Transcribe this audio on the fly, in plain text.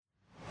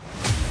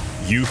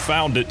You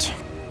found it.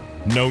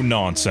 No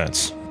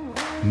nonsense.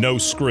 No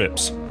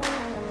scripts.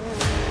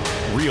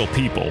 Real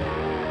people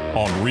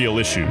on real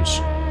issues.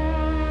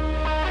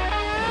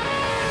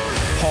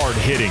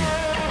 Hard-hitting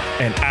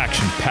and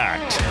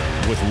action-packed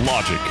with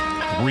logic,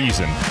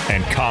 reason,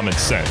 and common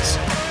sense.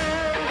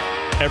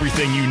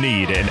 Everything you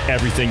need and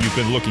everything you've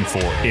been looking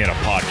for in a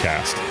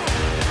podcast.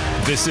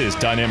 This is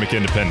Dynamic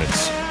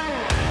Independence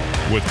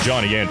with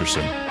Johnny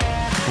Anderson,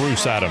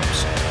 Bruce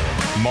Adams,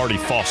 Marty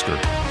Foster,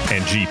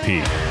 and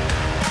GP.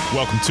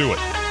 Welcome to it.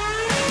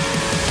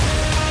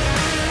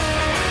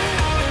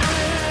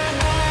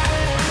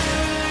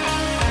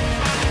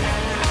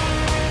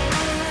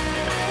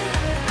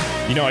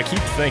 You know, I keep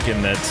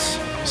thinking that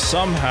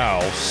somehow,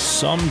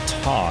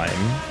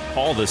 sometime,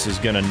 all this is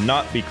going to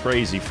not be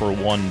crazy for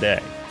one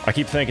day. I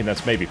keep thinking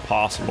that's maybe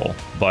possible,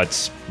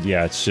 but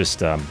yeah, it's just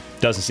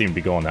doesn't seem to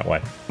be going that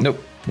way.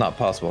 Nope, not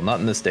possible.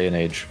 Not in this day and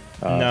age.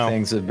 No.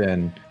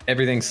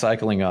 Everything's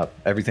cycling up.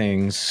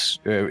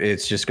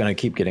 It's just going to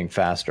keep getting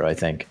faster, I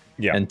think,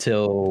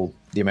 until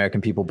the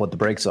American people put the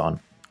brakes on.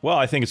 Well,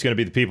 I think it's going to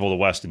be the people of the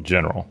West in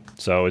general.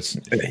 So it's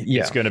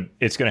going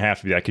to have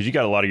to be that, because you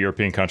got a lot of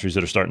European countries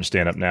that are starting to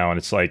stand up now, and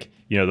it's like,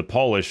 you know, the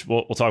Polish.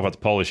 We'll talk about the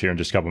Polish here in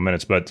just a couple of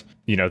minutes, but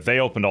you know, they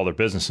opened all their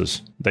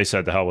businesses. They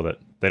said the hell with it.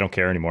 They don't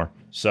care anymore.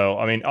 So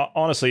I mean,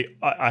 honestly,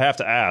 I have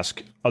to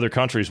ask other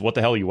countries, what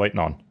the hell are you waiting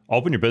on?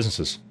 Open your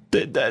businesses.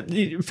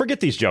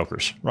 Forget these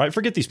jokers, right?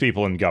 Forget these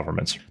people in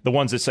governments, the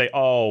ones that say,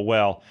 "Oh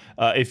well,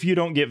 if you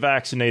don't get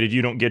vaccinated,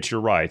 you don't get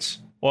your rights."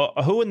 Well,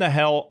 who in the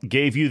hell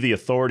gave you the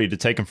authority to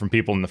take them from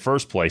people in the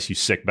first place, you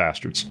sick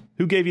bastards?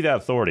 Who gave you that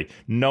authority?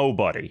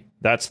 Nobody.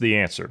 That's the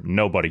answer.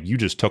 Nobody. You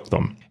just took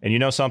them. And you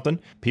know something?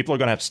 People are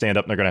going to have to stand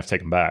up and they're going to have to take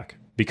them back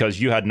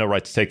because you had no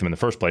right to take them in the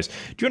first place.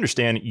 Do you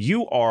understand?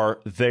 You are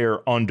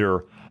there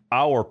under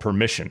our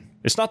permission.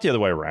 It's not the other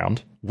way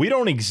around. We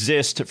don't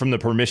exist from the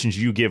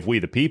permissions you give we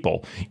the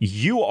people.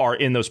 You are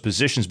in those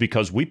positions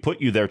because we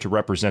put you there to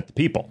represent the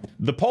people.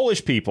 The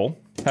Polish people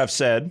have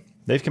said,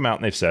 they've come out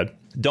and they've said,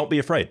 don't be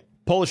afraid.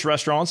 Polish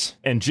restaurants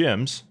and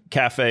gyms,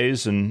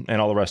 cafes, and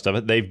all the rest of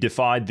it, they've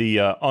defied the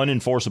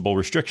unenforceable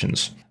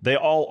restrictions. They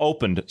all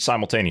opened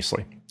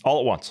simultaneously, all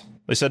at once.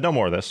 They said, no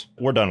more of this.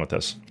 We're done with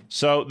this.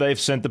 So they've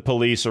sent the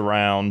police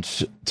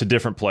around to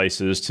different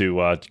places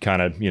to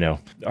kind of, you know,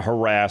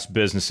 harass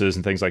businesses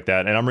and things like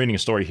that. And I'm reading a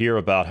story here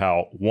about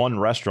how one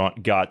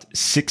restaurant got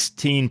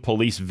 16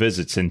 police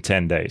visits in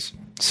 10 days.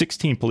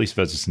 16 police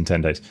visits in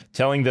 10 days,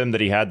 telling them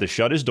that he had to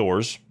shut his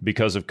doors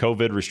because of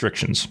COVID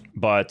restrictions.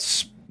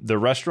 But the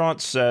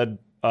restaurant said,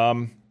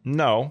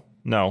 no,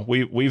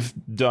 we've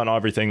done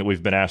everything that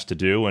we've been asked to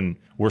do, and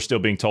we're still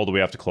being told that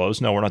we have to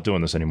close. No, we're not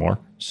doing this anymore.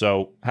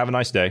 So have a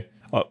nice day.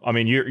 I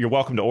mean, you're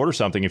welcome to order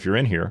something if you're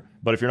in here,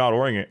 but if you're not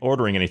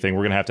ordering anything,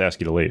 we're going to have to ask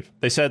you to leave.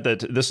 They said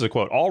that, this is a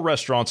quote, all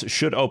restaurants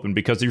should open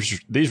because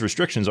these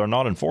restrictions are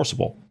not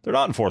enforceable. They're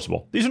not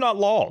enforceable. These are not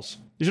laws.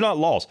 These are not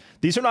laws.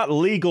 These are not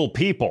legal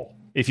people.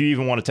 If you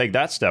even want to take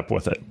that step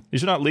with it.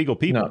 These are not legal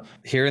people. No.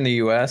 Here in the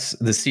U.S.,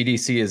 the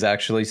CDC has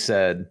actually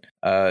said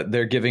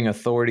they're giving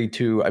authority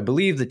to, I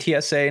believe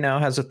the TSA now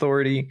has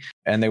authority,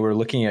 and they were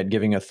looking at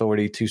giving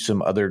authority to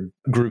some other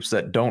groups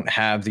that don't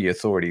have the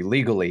authority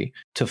legally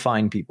to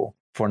fine people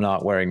for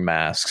not wearing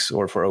masks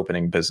or for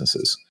opening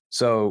businesses.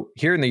 So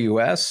here in the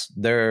U.S.,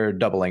 they're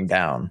doubling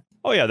down.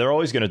 Oh, yeah, they're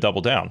always going to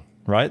double down.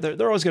 Right?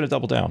 They're always going to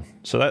double down.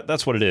 So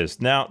that's what it is.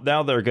 Now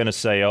they're going to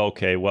say,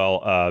 okay,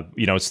 well,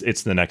 you know,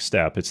 it's the next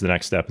step. It's the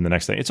next step and the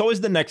next thing. It's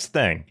always the next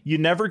thing. You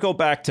never go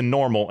back to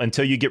normal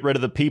until you get rid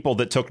of the people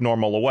that took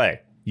normal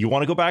away. You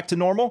want to go back to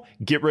normal?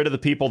 Get rid of the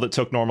people that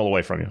took normal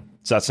away from you.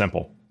 It's that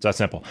simple. It's that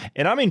simple.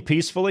 And I mean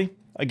peacefully,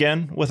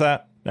 again, with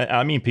that.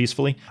 I mean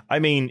peacefully. I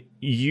mean,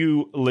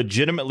 you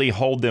legitimately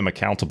hold them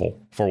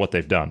accountable for what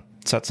they've done.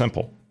 It's that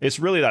simple. It's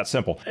really that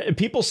simple.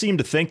 People seem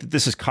to think that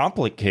this is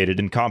complicated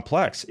and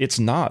complex. It's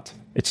not.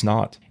 It's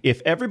not.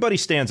 If everybody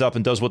stands up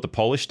and does what the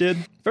Polish did,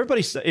 if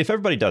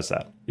everybody does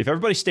that, if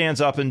everybody stands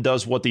up and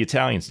does what the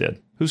Italians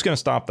did, who's going to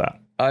stop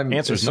that?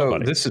 Answer is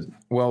nobody. This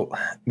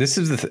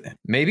is the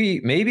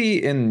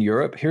maybe in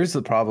Europe. Here's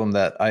the problem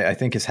that I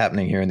think is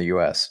happening here in the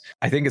U.S.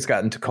 I think it's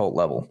gotten to cult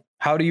level.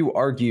 How do you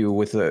argue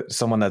with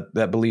someone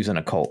that believes in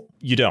a cult?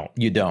 You don't.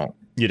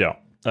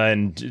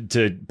 And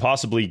to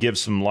possibly give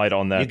some light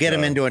on that, you get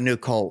them into a new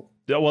cult.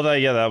 Well,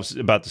 I was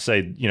about to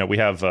say, you know, we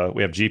have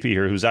GP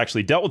here who's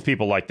actually dealt with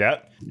people like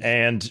that.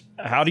 And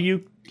how do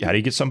you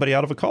get somebody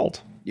out of a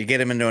cult? You get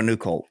them into a new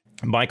cult.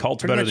 My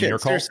cult's better than your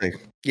cult? Seriously.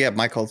 Yeah,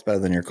 my cult's better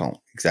than your cult.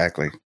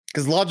 Exactly.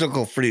 Because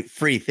logical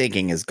free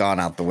thinking has gone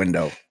out the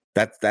window.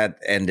 That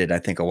ended, I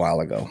think, a while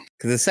ago.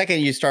 Because the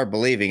second you start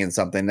believing in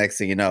something, next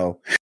thing you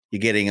know, you're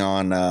getting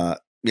on,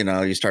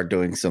 you start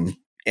doing some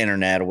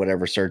internet or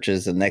whatever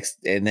searches, and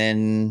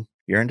then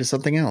you're into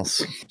something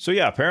else. So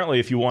yeah, apparently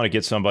if you want to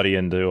get somebody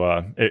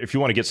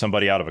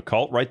out of a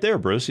cult, right there,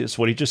 Bruce, it's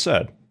what he just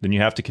said. Then you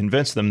have to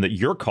convince them that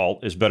your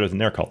cult is better than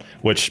their cult,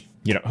 which,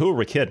 who are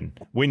we kidding?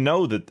 We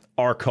know that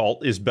our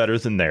cult is better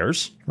than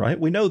theirs, right?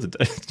 We know that,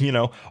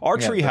 our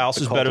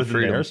treehouse is better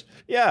than theirs.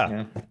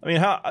 Yeah. I mean,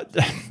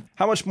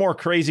 how much more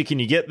crazy can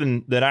you get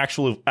than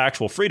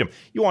actual freedom?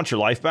 You want your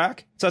life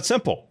back? It's that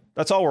simple.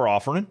 That's all we're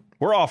offering.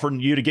 We're offering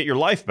you to get your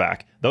life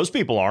back. Those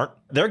people aren't.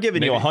 They're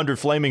giving you 100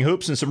 flaming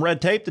hoops and some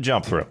red tape to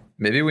jump through.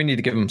 Maybe we need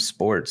to give them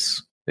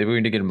sports. Maybe we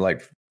need to get them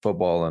like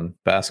football and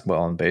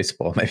basketball and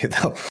baseball.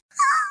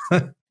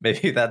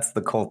 Maybe that's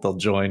the cult they'll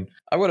join.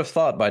 I would have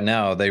thought by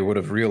now they would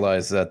have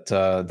realized that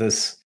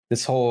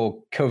this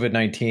whole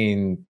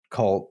COVID-19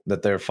 cult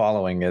that they're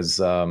following is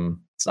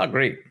it's not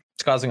great.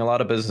 It's causing a lot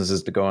of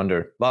businesses to go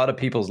under, a lot of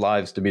people's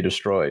lives to be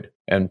destroyed,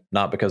 and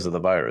not because of the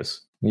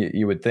virus.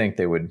 You would think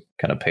they would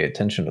kind of pay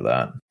attention to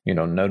that,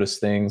 notice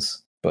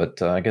things.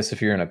 But I guess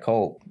if you're in a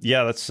cult.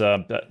 Yeah, that's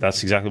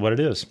exactly what it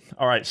is.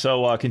 All right.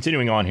 So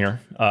continuing on here,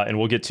 and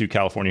we'll get to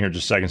California here in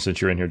just a second since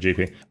you're in here,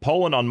 GP.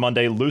 Poland on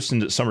Monday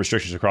loosened some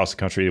restrictions across the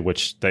country,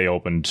 which they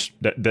opened.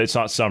 It's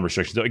not some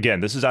restrictions. Again,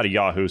 this is out of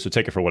Yahoo, so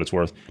take it for what it's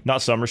worth.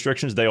 Not some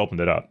restrictions. They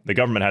opened it up. The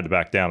government had to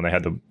back down. They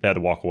had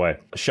to walk away.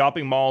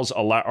 Shopping malls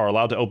are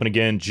allowed to open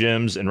again.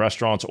 Gyms and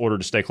restaurants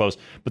ordered to stay closed,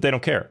 but they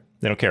don't care.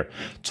 They don't care.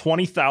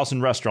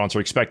 20,000 restaurants are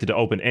expected to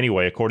open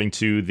anyway, according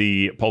to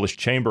the Polish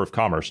Chamber of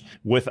Commerce.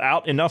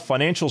 Without enough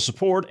financial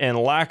support and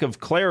lack of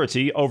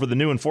clarity over the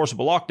new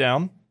enforceable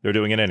lockdown, they're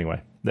doing it anyway.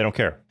 They don't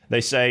care.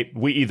 They say,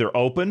 we either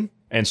open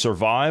and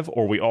survive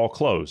or we all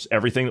close.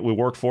 Everything that we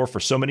worked for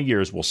so many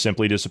years will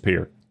simply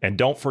disappear. And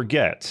don't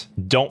forget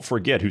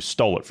who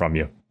stole it from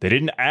you. They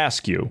didn't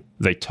ask you,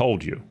 they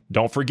told you.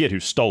 Don't forget who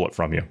stole it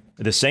from you.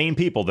 The same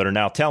people that are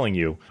now telling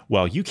you,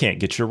 well, you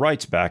can't get your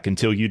rights back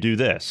until you do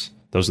this.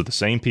 Those are the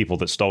same people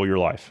that stole your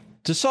life.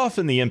 To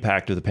soften the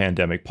impact of the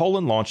pandemic,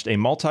 Poland launched a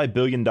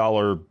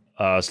multi-billion-dollar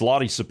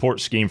zloty support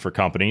scheme for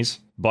companies.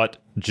 But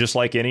just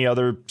like any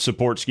other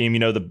support scheme,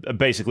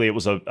 basically it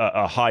was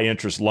a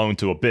high-interest loan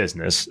to a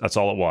business. That's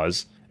all it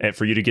was. And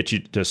for you to get you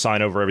to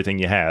sign over everything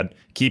you had,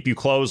 keep you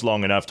closed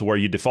long enough to where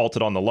you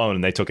defaulted on the loan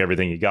and they took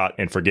everything you got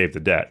and forgave the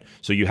debt.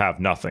 So you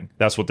have nothing.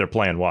 That's what their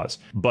plan was.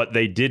 But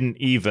they didn't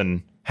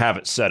even have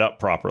it set up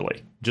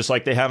properly, just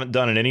like they haven't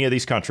done in any of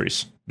these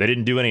countries. They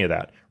didn't do any of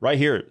that. Right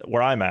here,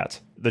 where I'm at,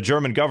 the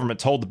German government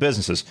told the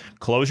businesses,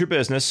 close your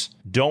business.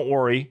 Don't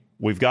worry.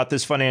 We've got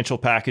this financial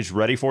package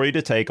ready for you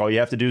to take. All you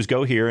have to do is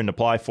go here and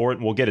apply for it,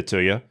 and we'll get it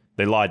to you.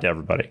 They lied to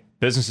everybody.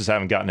 Businesses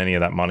haven't gotten any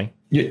of that money.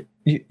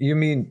 You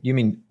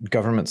mean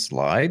governments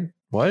lied?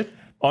 What?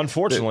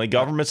 Unfortunately,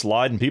 governments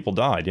lied and people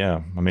died.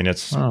 Yeah. I mean,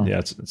 it's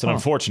an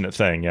unfortunate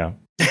thing. Yeah.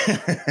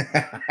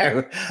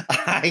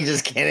 I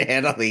just can't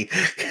handle the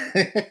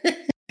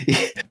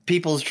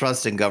people's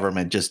trust in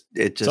government.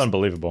 It's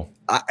unbelievable.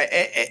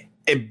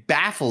 It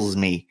baffles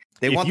me.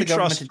 They want the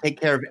government to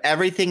take care of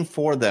everything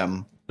for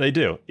them. They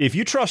do. If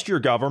you trust your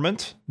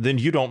government, then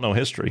you don't know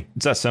history.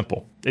 It's that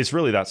simple. It's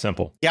really that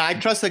simple. Yeah, I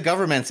trust the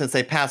government since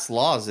they passed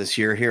laws this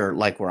year here,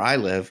 like where I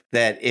live,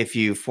 that if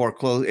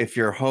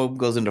your home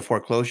goes into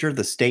foreclosure,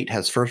 the state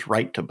has first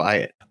right to buy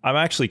it. I'm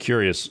actually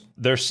curious.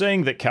 They're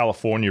saying that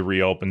California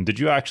reopened. Did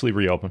you actually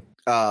reopen?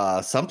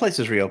 Some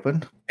places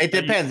reopened. It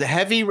depends.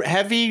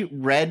 Heavy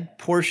red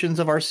portions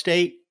of our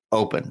state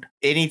opened.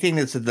 Anything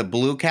that's in the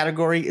blue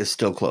category is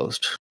still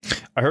closed.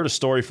 I heard a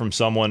story from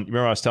someone.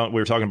 Remember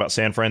we were talking about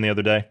San Fran the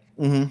other day?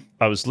 Mm-hmm.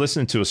 I was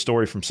listening to a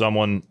story from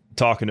someone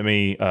talking to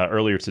me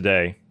earlier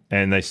today,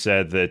 and they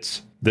said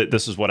that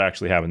this is what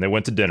actually happened. They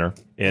went to dinner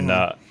in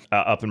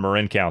up in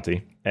Marin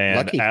County, and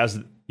Lucky.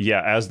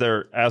 as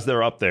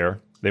they're up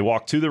there, they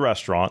walk to the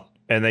restaurant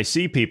and they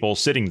see people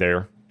sitting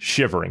there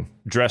shivering,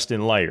 dressed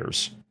in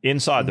layers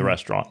inside the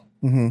restaurant.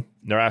 Mm-hmm.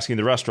 They're asking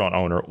the restaurant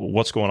owner,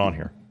 what's going on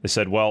here? They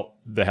said, well,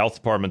 the health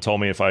department told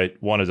me if I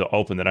wanted to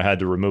open, that I had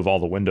to remove all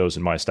the windows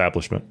in my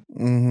establishment.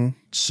 Mm-hmm.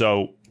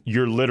 So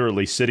you're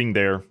literally sitting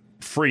there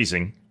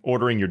freezing,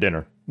 ordering your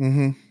dinner.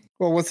 Mm-hmm.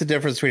 Well, what's the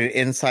difference between an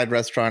inside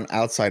restaurant,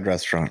 outside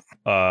restaurant?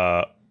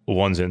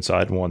 One's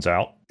inside, one's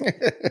out.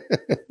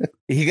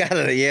 You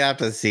have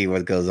to see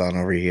what goes on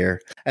over here.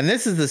 And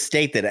this is the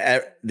state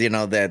that,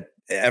 that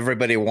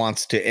everybody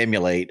wants to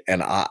emulate.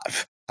 And I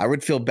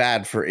would feel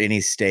bad for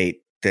any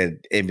state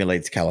that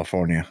emulates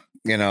California.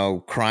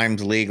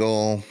 Crime's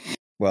legal.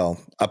 Well,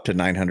 up to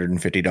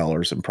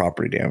 $950 in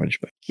property damage.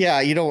 But yeah,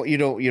 you don't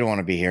want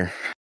to be here.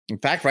 In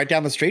fact, right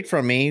down the street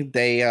from me,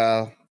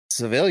 they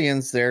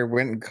civilians there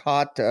went and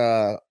caught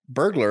a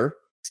burglar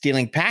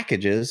stealing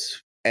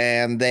packages,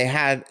 and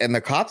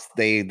the cops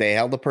they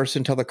held the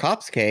person till the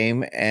cops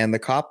came, and the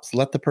cops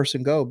let the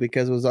person go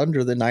because it was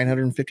under the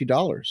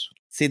 $950.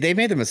 See, they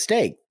made a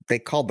mistake. They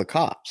called the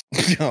cops.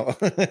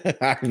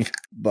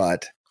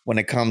 But when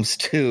it comes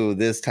to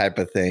this type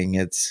of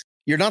thing,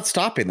 you're not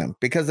stopping them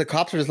because the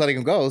cops are just letting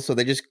them go. So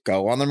they just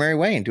go on their merry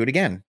way and do it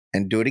again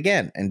and do it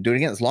again and do it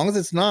again. As long as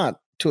it's not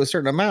to a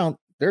certain amount,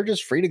 they're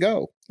just free to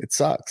go. It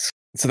sucks.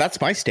 So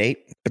that's my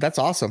state, but that's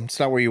awesome. It's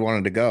not where you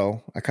wanted to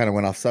go. I kind of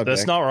went off subject.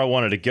 That's not where I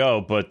wanted to go,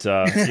 but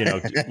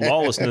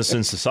lawlessness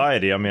in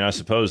society. I mean, I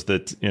suppose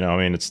that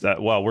it's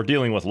that. Well, we're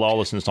dealing with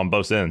lawlessness on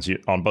both ends.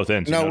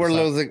 No,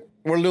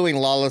 we're doing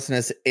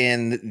lawlessness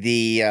in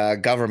the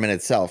government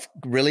itself.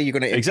 Really, you're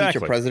going to impeach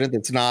a president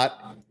that's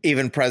not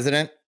even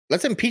president?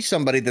 Let's impeach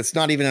somebody that's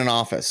not even in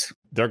office.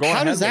 They're going.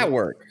 How does that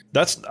work?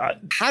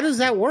 How does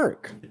that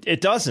work?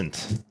 It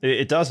doesn't.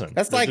 It doesn't.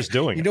 That's They're like just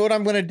doing. You know what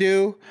I'm going to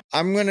do?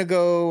 I'm going to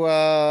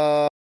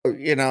go.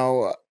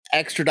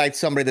 Extradite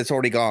somebody that's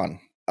already gone.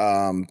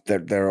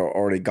 They're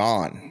already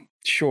gone.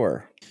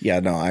 Sure.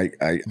 Yeah. No. I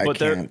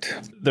can't.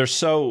 They're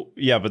so.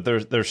 Yeah. But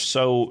they're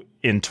so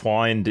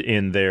entwined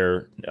in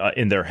their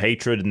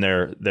hatred and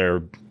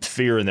their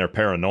fear and their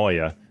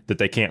paranoia that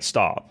they can't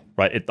stop.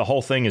 Right. The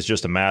whole thing is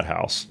just a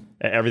madhouse.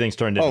 Everything's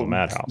turned into a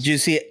madhouse. Did you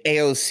see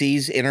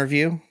AOC's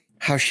interview?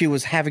 How she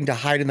was having to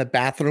hide in the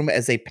bathroom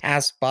as they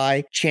passed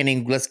by,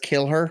 chanting, "Let's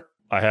kill her."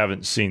 I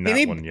haven't seen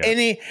that one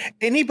yet.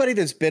 Anybody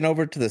that's been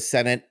over to the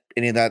Senate,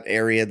 any of that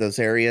area, those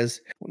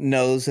areas,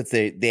 knows that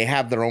they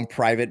have their own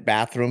private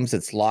bathrooms.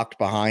 It's locked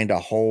behind a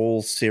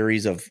whole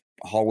series of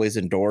hallways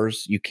and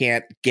doors. You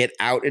can't get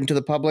out into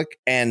the public.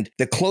 And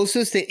the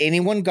closest that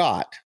anyone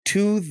got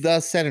to the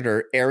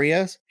senator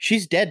areas,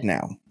 she's dead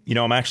now.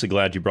 I'm actually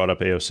glad you brought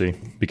up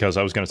AOC because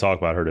I was going to talk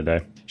about her today.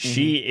 Mm-hmm.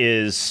 She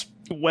is...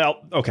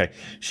 Well, okay,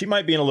 she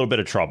might be in a little bit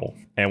of trouble.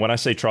 And when I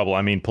say trouble,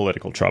 I mean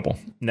political trouble.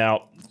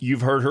 Now, you've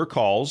heard her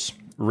calls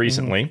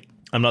recently.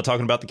 Mm-hmm. I'm not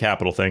talking about the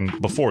Capitol thing.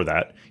 Before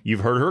that,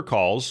 you've heard her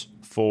calls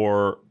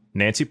for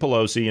Nancy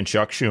Pelosi and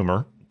Chuck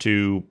Schumer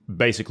to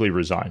basically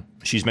resign.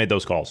 She's made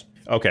those calls.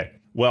 Okay,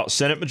 well,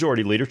 Senate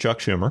Majority Leader Chuck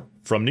Schumer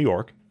from New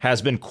York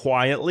has been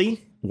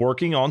quietly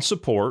working on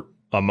support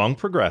among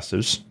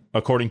progressives,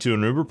 according to a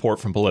new report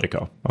from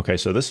Politico. Okay,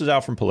 so this is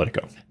out from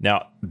Politico.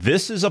 Now,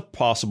 this is a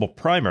possible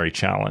primary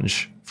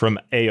challenge from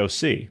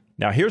AOC.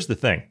 Now, here's the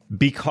thing.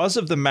 Because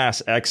of the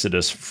mass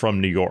exodus from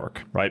New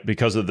York, right?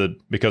 Because of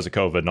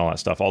COVID and all that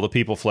stuff, all the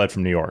people fled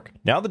from New York.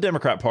 Now the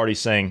Democrat Party's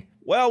saying,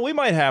 well, we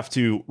might have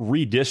to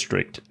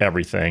redistrict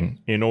everything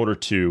in order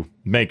to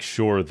make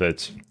sure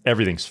that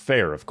everything's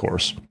fair, of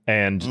course.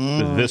 And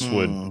this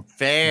would...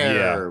 Fair.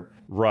 Yeah,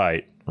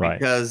 right. Right.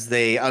 Because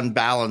they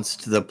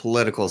unbalanced the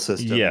political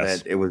system,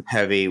 that it was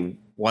heavy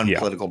one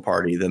political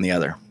party than the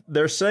other.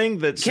 They're saying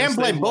that you can't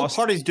blame both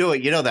parties do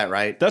it. You know that,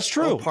 right? That's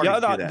true.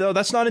 No,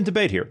 that's not in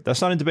debate here.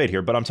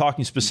 But I'm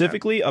talking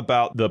specifically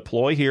about the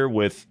ploy here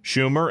with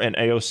Schumer and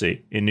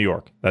AOC in New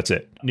York. That's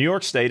it. New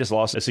York State has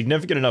lost a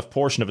significant enough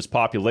portion of its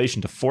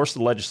population to force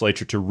the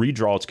legislature to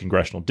redraw its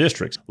congressional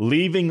districts,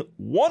 leaving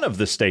one of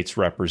the state's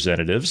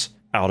representatives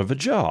out of a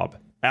job,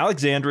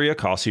 Alexandria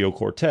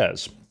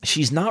Ocasio-Cortez.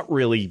 She's not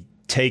really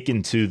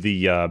taken to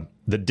the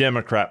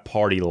Democrat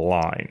Party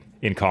line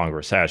in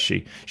Congress, has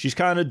she? She's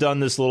kind of done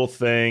this little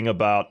thing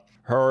about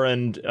her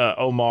and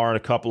Omar and a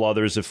couple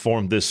others have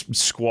formed this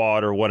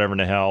squad or whatever in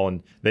the hell,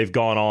 and they've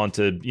gone on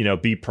to,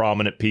 be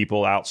prominent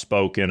people,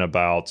 outspoken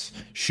about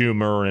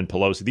Schumer and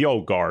Pelosi, the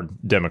old guard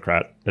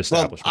Democrat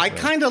establishment. Well, I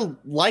kind of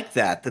like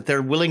that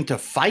they're willing to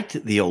fight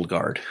the old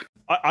guard.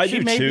 I do too.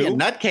 She may be a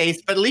nutcase,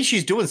 but at least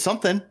she's doing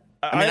something.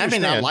 I may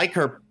not like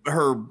her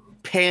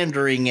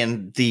pandering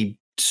and the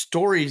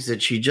stories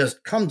that she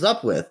just comes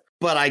up with,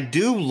 but I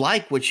do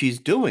like what she's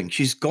doing.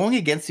 She's going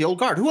against the old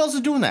guard. Who else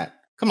is doing that?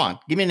 Come on,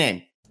 give me a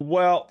name.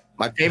 Well,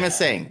 my famous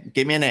saying,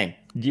 give me a name.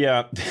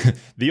 Yeah.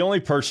 The only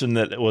person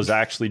that was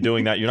actually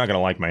doing that, you're not going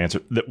to like my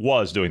answer, that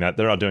was doing that,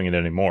 they're not doing it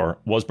anymore,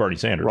 was Bernie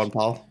Sanders. Ron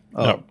Paul?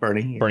 Oh, no,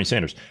 Bernie. Bernie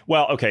Sanders.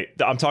 Well, okay,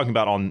 I'm talking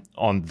about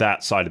on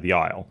that side of the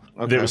aisle.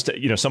 Okay. There was,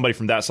 somebody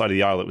from that side of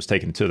the aisle that was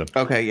taking it to them.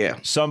 Okay, yeah.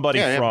 Somebody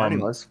from...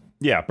 Bernie was.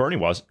 Yeah, Bernie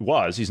was.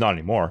 He's not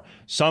anymore.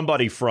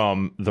 Somebody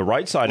from the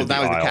right side of the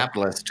aisle. Well, now he's a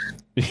capitalist.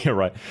 Yeah,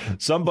 right.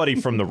 Somebody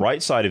from the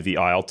right side of the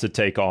aisle to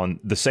take on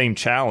the same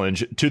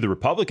challenge to the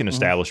Republican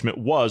establishment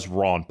was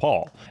Ron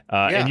Paul.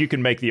 And you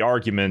can make the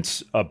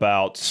arguments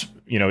about,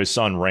 his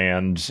son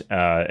Rand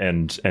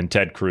and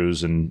Ted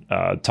Cruz and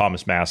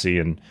Thomas Massey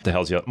and the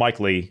hell's the other, Mike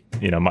Lee,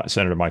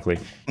 Senator Mike Lee.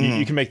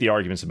 You can make the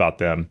arguments about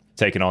them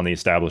taking on the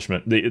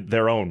establishment,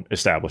 their own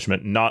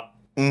establishment, not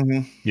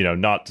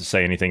not to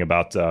say anything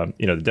about,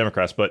 the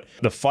Democrats, but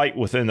the fight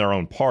within their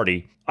own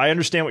party. I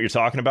understand what you're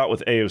talking about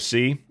with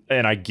AOC,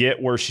 and I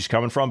get where she's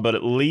coming from, but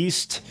at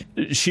least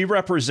she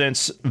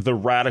represents the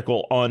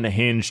radical,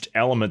 unhinged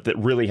element that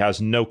really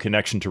has no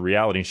connection to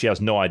reality, and she has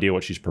no idea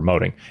what she's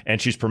promoting. And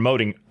she's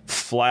promoting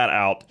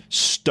flat-out,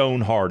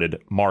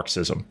 stone-hearted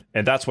Marxism,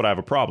 and that's what I have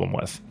a problem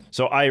with.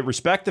 So I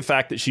respect the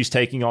fact that she's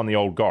taking on the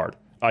old guard.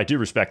 I do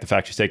respect the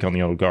fact she's taking on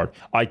the old guard.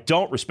 I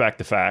don't respect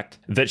the fact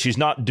that she's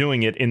not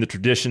doing it in the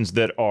traditions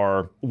that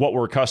are what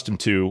we're accustomed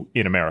to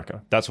in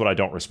America. That's what I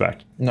don't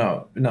respect.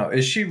 No.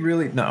 Is she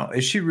really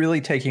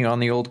taking on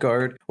the old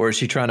guard, or is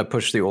she trying to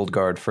push the old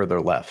guard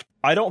further left?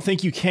 I don't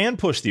think you can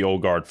push the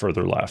old guard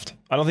further left.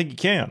 I don't think you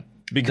can,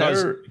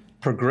 because they're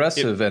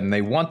progressive and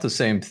they want the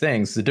same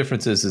things. The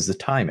difference is the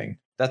timing.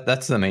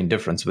 That's the main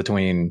difference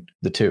between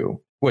the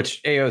two.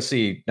 Which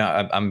AOC,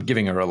 now I'm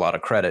giving her a lot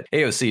of credit.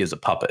 AOC is a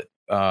puppet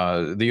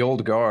the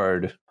old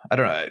guard. I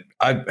don't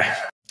know.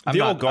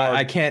 Old guard.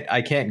 I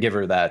can't give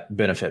her that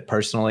benefit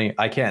personally.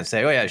 I can't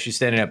say, oh yeah, she's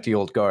standing up to the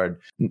old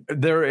guard.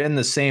 They're on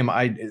the same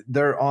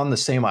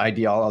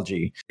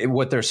ideology.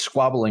 What they're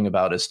squabbling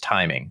about is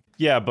timing.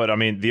 Yeah, but I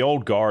mean, the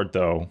old guard,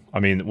 though. I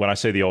mean, when I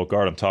say the old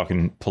guard, I'm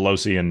talking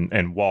Pelosi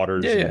and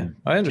Waters. Yeah, and,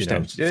 I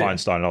understand.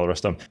 Feinstein and all the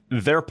rest of them.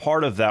 They're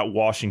part of that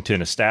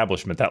Washington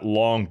establishment, that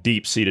long,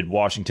 deep-seated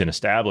Washington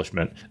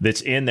establishment that's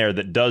in there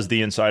that does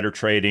the insider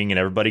trading, and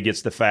everybody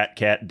gets the fat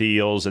cat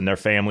deals, and their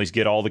families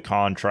get all the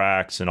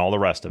contracts and all the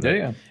rest of it.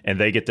 Yeah.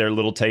 And they get their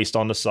little taste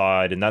on the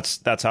side, and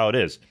that's how it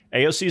is.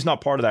 AOC is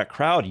not part of that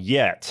crowd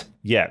yet,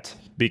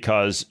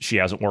 because she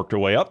hasn't worked her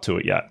way up to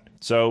it yet.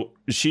 So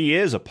she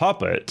is a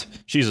puppet.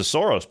 She's a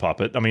Soros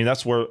puppet. I mean,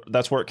 that's where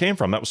it came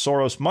from. That was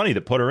Soros money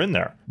that put her in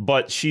there.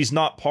 But she's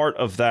not part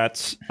of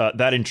that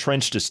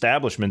entrenched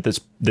establishment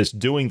that's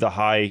doing the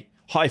high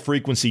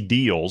frequency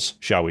deals,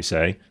 shall we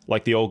say,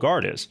 like the old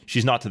guard is.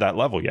 She's not to that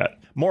level yet.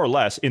 More or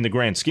less, in the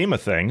grand scheme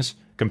of things,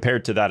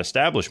 compared to that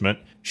establishment,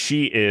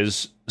 she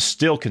is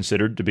still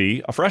considered to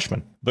be a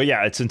freshman. But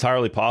yeah, it's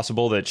entirely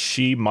possible that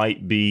she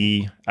might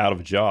be out of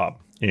a job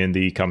in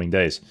the coming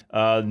days.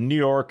 New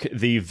York,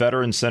 the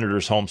veteran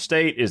senator's home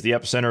state, is the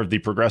epicenter of the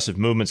progressive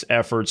movement's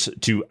efforts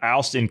to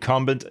oust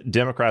incumbent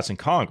Democrats in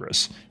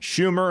Congress.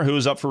 Schumer, who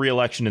is up for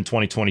re-election in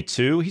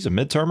 2022, he's a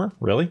midtermer,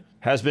 really,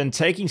 has been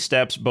taking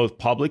steps both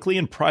publicly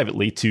and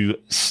privately to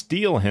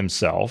steel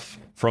himself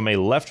from a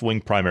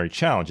left-wing primary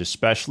challenge,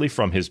 especially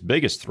from his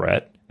biggest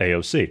threat,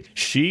 AOC.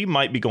 She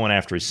might be going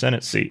after his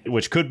Senate seat,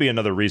 which could be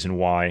another reason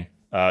why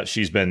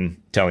she's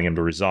been telling him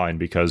to resign,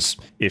 because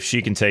if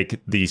she can take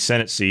the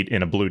Senate seat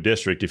in a blue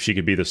district, if she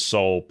could be the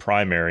sole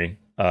primary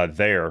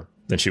there,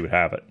 then she would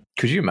have it.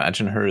 Could you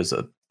imagine her as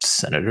a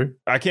senator?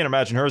 I can't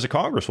imagine her as a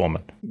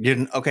congresswoman.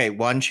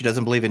 One, she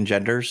doesn't believe in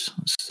genders,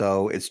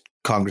 so it's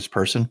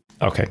congressperson.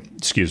 Okay,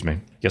 excuse me.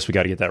 Guess we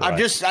got to get that right.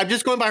 I'm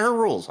just going by her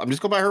rules. I'm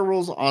just going by her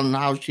rules on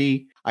how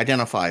she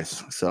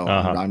identifies. So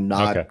I'm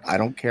not. Okay. I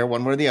don't care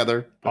one way or the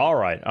other. All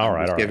right.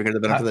 Giving her the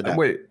benefit of the doubt.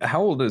 Wait,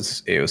 how old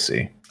is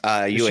AOC?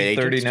 You is she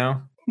 30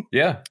 now?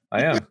 Yeah,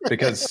 I am,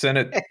 because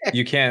Senate,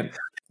 you can't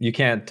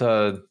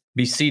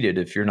be seated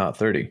if you're not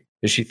 30.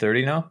 Is she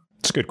 30 now?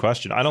 It's a good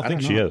question. I don't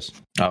think she is.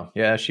 Oh,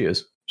 yeah, she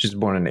is. She's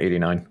born in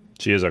 89.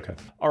 She is. Okay.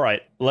 All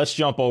right. Let's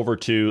jump over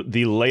to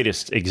the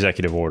latest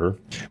executive order.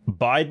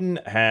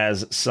 Biden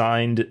has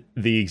signed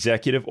the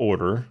executive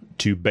order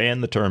to ban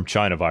the term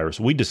China virus.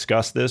 We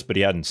discussed this, but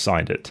he hadn't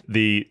signed it.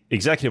 The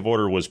executive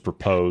order was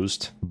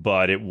proposed,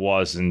 but it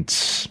wasn't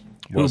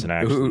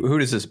actually. Who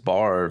does this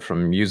bar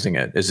from using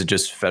it? Is it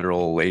just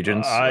federal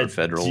agents or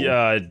federal?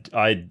 Yeah,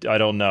 I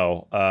don't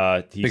know.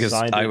 Because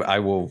I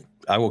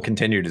will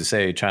continue to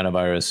say China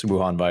virus,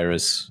 Wuhan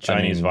virus,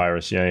 Chinese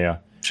virus. Yeah.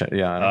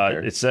 Yeah, I don't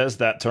care. It says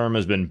that term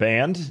has been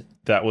banned.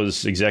 That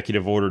was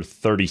Executive Order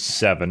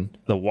 37.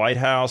 The White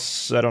House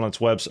said on its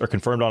website, or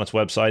confirmed on its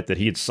website, that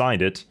he had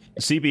signed it.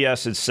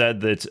 CBS had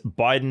said that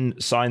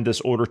Biden signed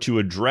this order to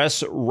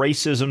address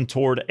racism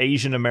toward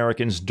Asian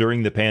Americans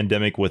during the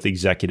pandemic with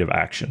executive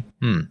action.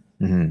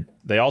 Mm-hmm.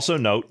 They also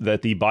note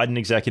that the Biden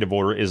executive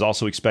order is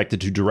also expected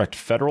to direct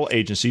federal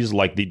agencies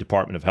like the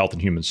Department of Health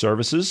and Human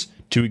Services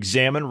to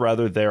examine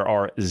whether there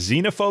are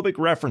xenophobic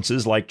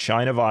references like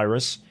China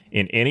virus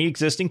in any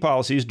existing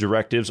policies,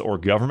 directives, or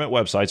government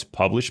websites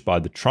published by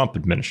the Trump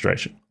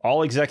administration.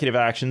 All executive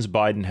actions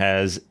Biden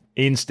has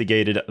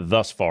instigated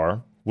thus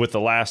far, with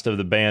the last being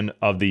the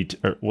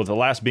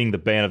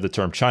ban of the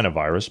term China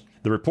virus.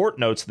 The report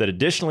notes that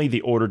additionally,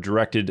 the order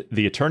directed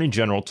the Attorney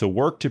General to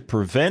work to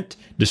prevent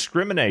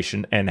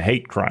discrimination and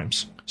hate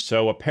crimes.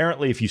 So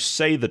apparently, if you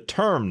say the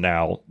term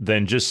now,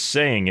 then just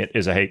saying it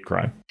is a hate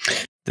crime.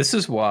 This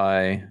is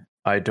why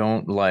I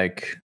don't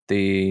like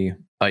the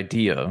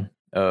idea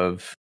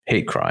of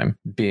hate crime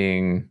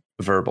being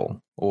verbal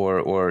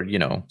or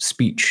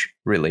speech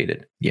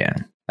related. Yeah,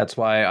 that's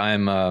why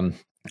I'm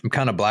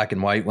kind of black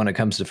and white when it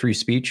comes to free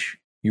speech.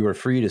 You are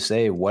free to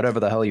say whatever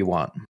the hell you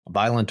want,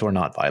 violent or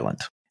not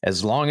violent,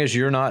 as long as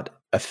you're not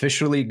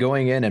officially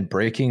going in and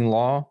breaking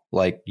law,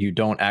 like you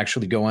don't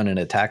actually go in and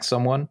attack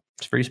someone.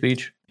 It's free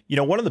speech.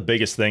 One of the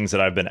biggest things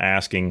that I've been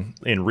asking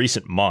in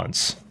recent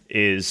months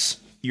is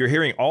you're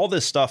hearing all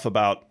this stuff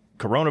about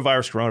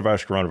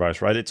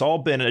coronavirus, right? It's all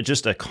been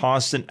just a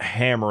constant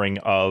hammering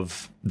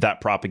of that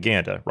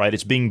propaganda, right?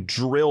 It's being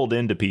drilled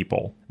into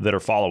people that are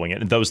following it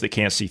and those that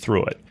can't see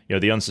through it.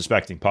 The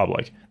unsuspecting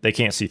public, they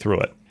can't see through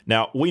it.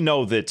 Now, we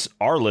know that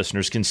our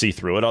listeners can see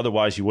through it.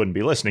 Otherwise, you wouldn't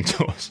be listening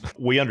to us.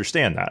 We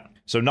understand that.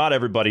 So not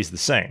everybody's the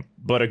same.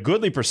 But a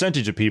goodly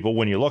percentage of people,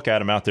 when you look at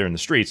them out there in the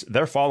streets,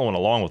 they're following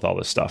along with all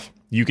this stuff.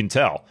 You can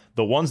tell.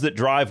 The ones that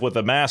drive with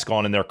a mask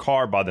on in their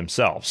car by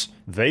themselves,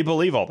 they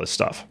believe all this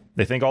stuff.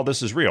 They think all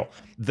this is real.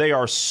 They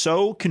are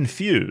so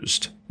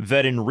confused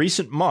that in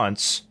recent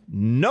months,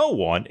 no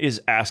one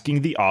is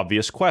asking the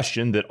obvious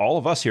question that all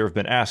of us here have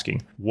been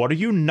asking. What are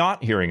you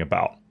not hearing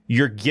about?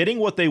 You're getting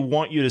what they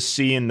want you to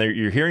see and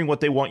you're hearing what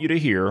they want you to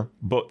hear.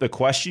 But the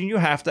question you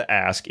have to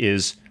ask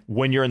is,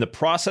 when you're in the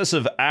process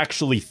of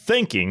actually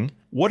thinking,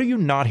 what are you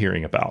not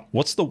hearing about?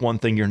 What's the one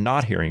thing you're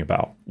not hearing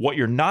about? What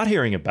you're not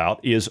hearing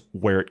about is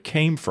where it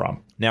came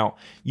from. Now,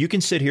 you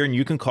can sit here and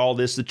you can call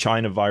this the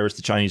China virus,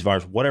 the Chinese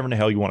virus, whatever in the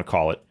hell you want to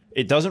call it.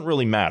 It doesn't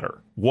really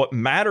matter. What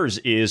matters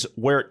is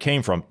where it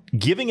came from.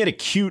 Giving it a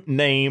cute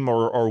name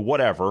or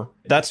whatever,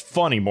 that's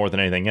funny more than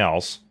anything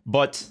else.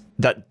 But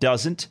that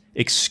doesn't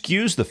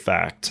excuse the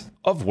fact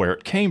of where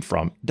it came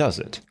from, does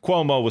it?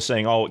 Cuomo was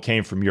saying, oh, it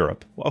came from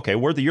Europe. Well, okay,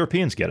 where'd the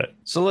Europeans get it?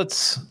 So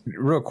let's,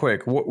 real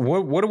quick,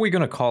 what are we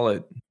going to call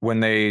it when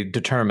they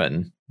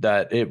determine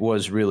that it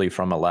was really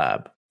from a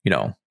lab? You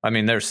know, I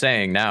mean, they're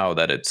saying now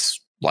that it's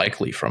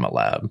likely from a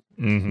lab.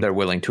 Mm-hmm. They're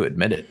willing to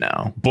admit it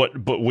now. But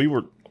we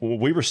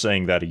were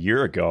saying that a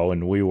year ago,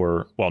 and we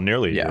were,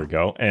 nearly a year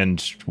ago,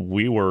 and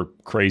we were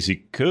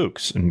crazy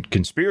kooks and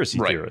conspiracy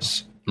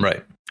theorists.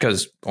 Right.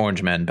 Because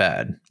Orange Man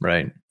bad,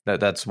 right?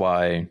 That's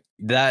why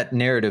that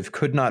narrative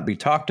could not be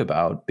talked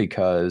about,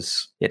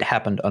 because it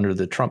happened under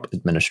the Trump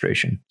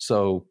administration.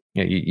 So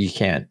you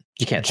can't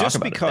talk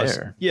about it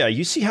there. Yeah,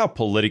 you see how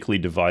politically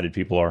divided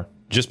people are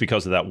just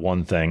because of that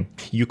one thing.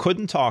 You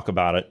couldn't talk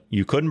about it.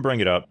 You couldn't bring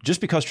it up just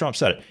because Trump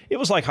said it. It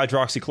was like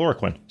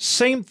hydroxychloroquine.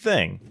 Same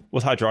thing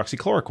with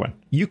hydroxychloroquine.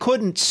 You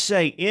couldn't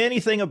say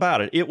anything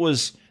about it. It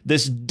was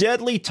this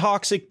deadly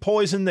toxic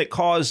poison that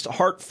caused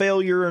heart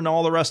failure and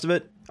all the rest of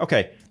it.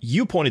 Okay,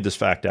 you pointed this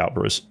fact out,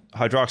 Bruce.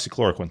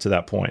 Hydroxychloroquine to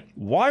that point.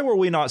 Why were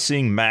we not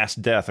seeing mass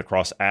death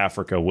across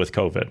Africa with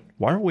COVID?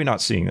 Why were we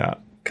not seeing that?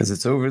 Because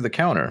it's over the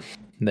counter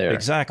there.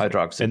 Exactly.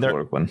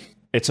 Hydroxychloroquine.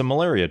 It's a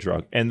malaria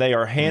drug, and they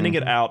are handing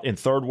it out in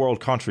third world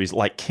countries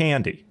like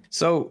candy.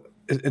 So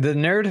the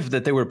narrative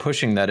that they were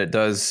pushing, that it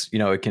does,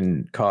 it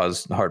can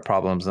cause heart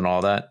problems and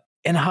all that,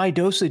 in high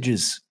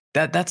dosages,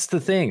 that's the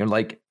thing.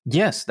 Like,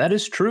 yes, that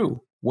is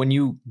true. When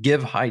you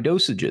give high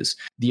dosages,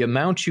 the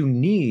amount you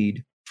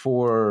need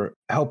for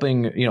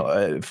helping,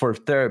 for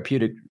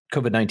therapeutic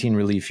COVID-19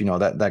 relief,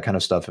 that kind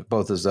of stuff,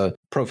 both as a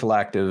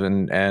prophylactive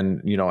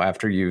and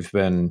after you've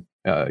been,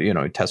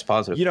 test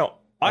positive.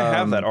 I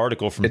have that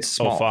article from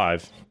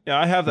 2005. Yeah,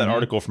 I have that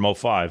article from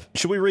 2005.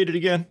 Should we read it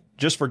again,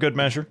 just for good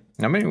measure?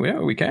 I mean, yeah,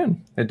 we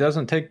can. It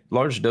doesn't take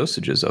large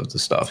dosages of the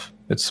stuff.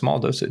 It's small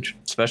dosage,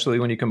 especially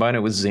when you combine it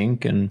with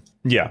zinc and...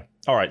 Yeah.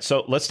 All right,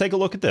 so let's take a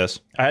look at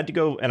this. I had to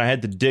go and I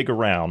had to dig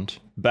around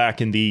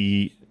back in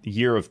the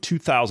year of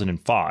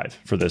 2005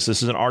 for this.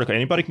 This is an article.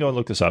 Anybody can go and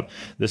look this up.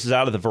 This is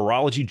out of the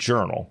Virology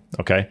Journal,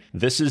 okay?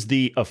 This is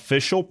the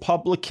official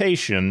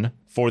publication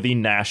for the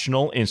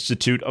National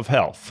Institute of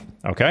Health,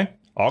 okay?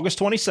 August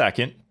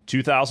 22nd,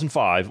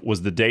 2005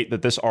 was the date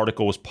that this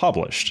article was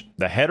published.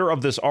 The header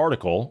of this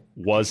article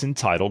was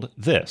entitled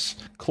this: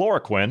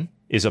 Chloroquine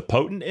is a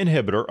potent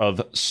inhibitor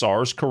of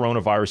SARS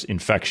coronavirus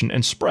infection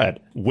and spread.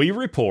 We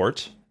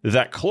report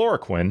that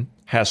chloroquine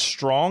has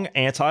strong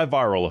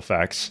antiviral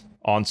effects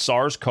on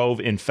SARS-CoV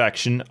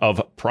infection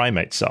of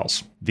primate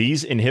cells.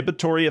 These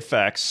inhibitory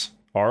effects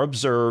are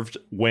observed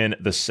when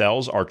the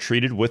cells are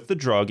treated with the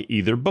drug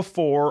either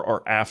before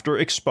or after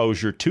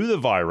exposure to the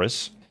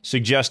virus,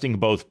 suggesting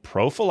both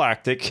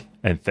prophylactic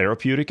and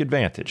therapeutic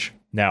advantage.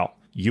 Now,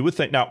 you would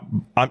think,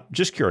 I'm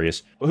just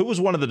curious, who was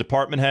one of the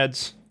department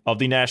heads of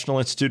the National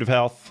Institute of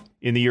Health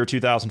in the year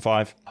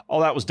 2005?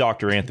 Oh, that was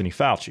Dr. Anthony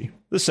Fauci,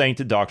 the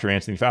sainted Dr.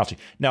 Anthony Fauci.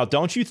 Now,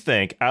 don't you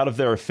think, out of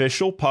their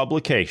official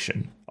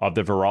publication of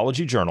the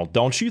Virology Journal,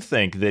 don't you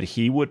think that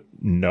he would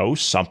know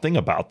something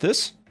about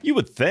this? You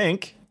would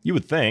think.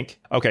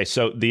 Okay,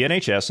 so the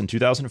NHS in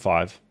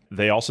 2005,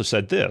 they also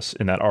said this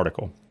in that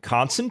article: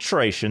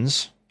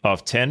 concentrations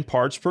of 10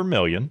 parts per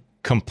million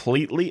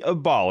completely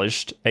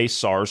abolished a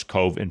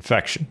SARS-CoV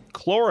infection.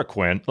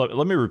 Chloroquine,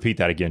 let me repeat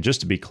that again, just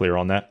to be clear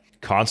on that.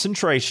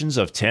 Concentrations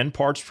of 10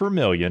 parts per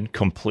million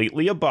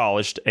completely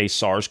abolished a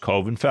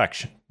SARS-CoV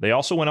infection. They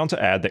also went on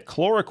to add that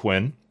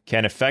chloroquine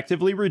can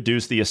effectively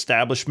reduce the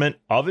establishment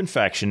of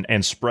infection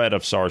and spread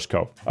of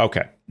SARS-CoV.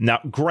 Okay, now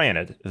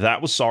granted,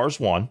 that was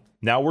SARS-1.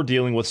 Now we're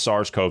dealing with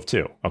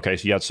SARS-CoV-2. Okay,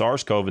 so you had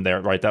SARS-CoV in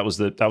there, right? That was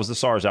the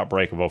SARS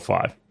outbreak of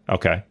 2005.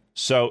 Okay,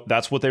 so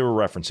that's what they were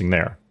referencing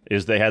there,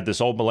 is they had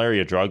this old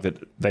malaria drug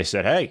that they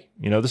said, hey,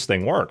 this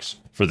thing works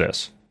for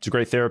this. It's a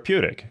great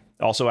therapeutic.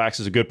 Also acts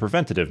as a good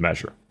preventative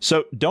measure.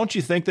 So don't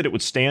you think that it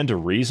would stand to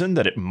reason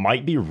that it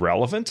might be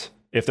relevant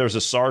if there's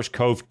a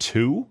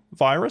SARS-CoV-2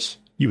 virus?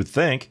 You would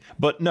think.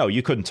 But no,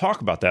 you couldn't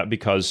talk about that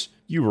because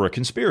you were a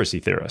conspiracy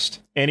theorist.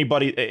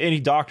 Any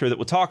doctor that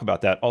would talk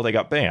about that, they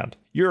got banned.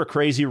 You're a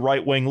crazy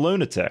right-wing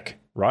lunatic,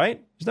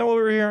 right? Isn't that what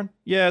we were hearing?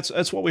 Yeah,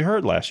 it's what we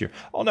heard last year.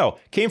 Oh, no.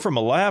 Came from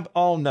a lab?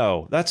 Oh,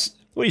 no. What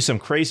are you, some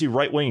crazy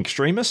right-wing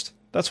extremist?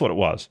 That's what it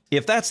was.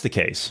 If that's the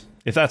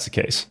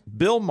case,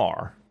 Bill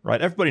Maher,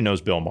 right? Everybody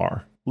knows Bill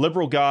Maher.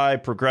 Liberal guy,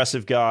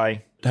 progressive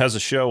guy, has a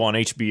show on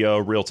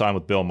HBO, Real Time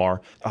with Bill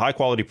Maher. High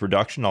quality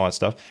production, all that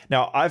stuff.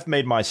 Now, I've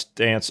made my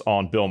stance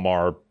on Bill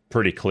Maher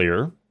pretty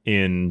clear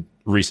in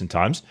recent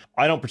times.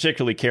 I don't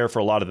particularly care for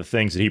a lot of the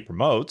things that he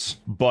promotes,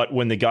 but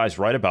when the guy's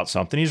right about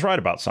something, he's right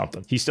about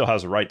something. He still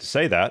has a right to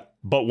say that.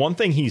 But one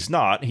thing he is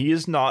not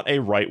a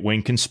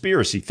right-wing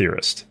conspiracy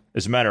theorist.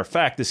 As a matter of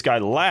fact, this guy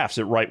laughs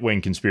at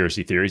right-wing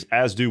conspiracy theories,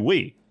 as do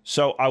we.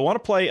 So I want to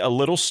play a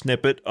little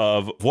snippet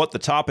of what the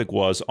topic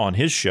was on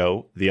his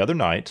show the other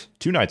night,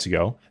 2 nights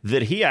ago,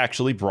 that he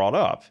actually brought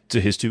up to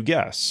his 2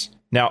 guests.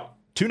 Now,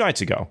 2 nights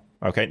ago,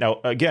 okay,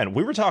 now, again,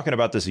 we were talking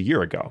about this a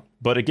year ago.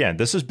 But again,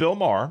 this is Bill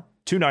Maher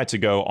 2 nights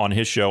ago on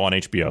his show on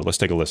HBO. Let's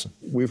take a listen.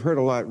 We've heard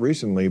a lot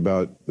recently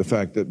about the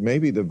fact that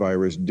maybe the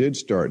virus did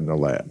start in a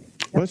lab.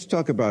 Let's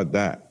talk about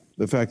that.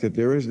 The fact that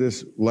there is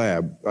this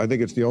lab, I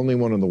think it's the only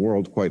one in the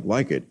world quite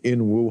like it, in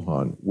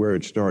Wuhan, where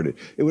it started.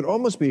 It would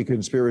almost be a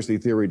conspiracy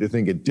theory to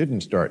think it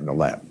didn't start in a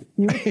lab.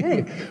 You would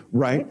think.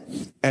 Right?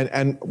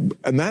 And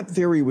that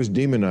theory was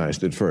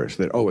demonized at first,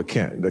 that, oh, it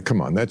can't. That, come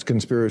on, that's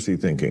conspiracy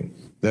thinking,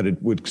 that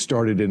it would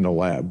started in a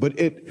lab. But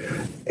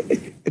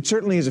it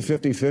certainly is a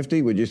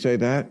 50-50. Would you say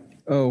that?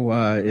 Oh,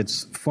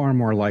 it's far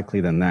more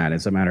likely than that.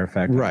 As a matter of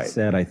fact, right. I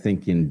said, I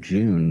think in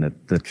June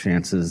that the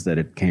chances that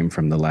it came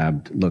from the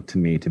lab looked to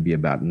me to be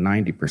about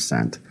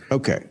 90%.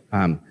 Okay.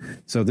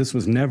 So this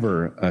was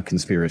never a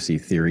conspiracy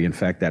theory. In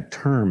fact, that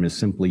term is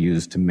simply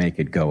used to make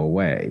it go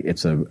away.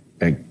 It's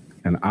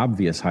an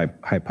obvious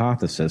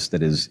hypothesis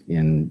that is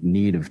in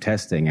need of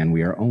testing, and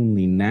we are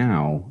only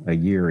now, a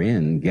year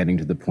in, getting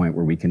to the point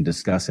where we can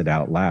discuss it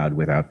out loud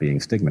without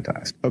being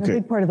stigmatized. Okay. A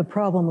big part of the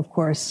problem, of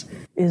course,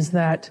 is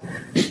that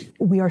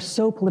we are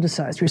so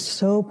politicized, we're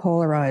so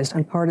polarized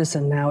and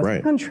partisan now as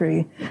a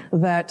country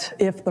that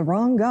if the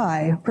wrong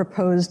guy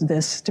proposed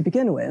this to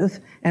begin with,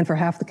 and for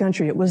half the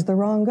country it was the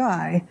wrong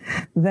guy,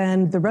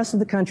 then the rest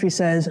of the country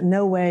says,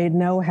 no way,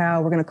 no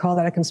how, we're going to call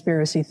that a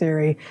conspiracy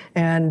theory,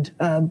 and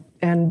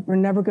we're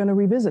never going to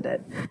revisit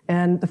it.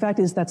 And the fact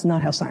is, that's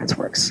not how science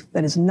works.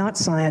 That is not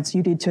science.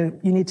 You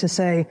need to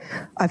say,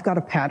 I've got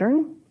a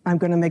pattern, I'm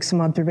going to make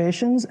some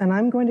observations, and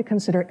I'm going to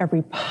consider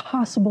every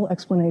possible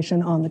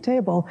explanation on the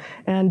table.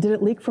 And did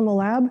it leak from a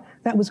lab?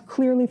 That was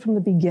clearly from the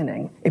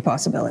beginning a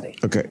possibility.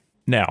 Okay.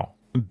 Now,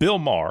 Bill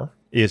Maher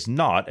is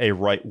not a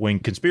right-wing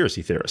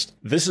conspiracy theorist.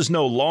 This is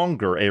no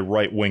longer a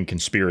right-wing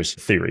conspiracy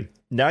theory.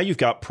 Now you've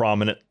got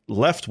prominent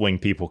left-wing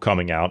people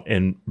coming out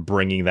and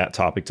bringing that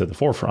topic to the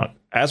forefront.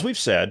 As we've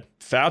said,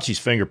 Fauci's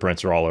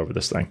fingerprints are all over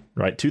this thing,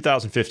 right?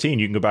 2015,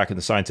 you can go back in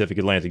the Scientific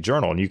Atlantic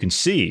Journal and you can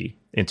see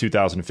in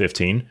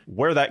 2015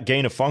 where that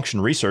gain-of-function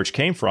research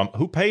came from,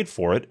 who paid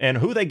for it, and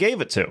who they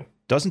gave it to.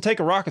 Doesn't take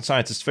a rocket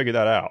scientist to figure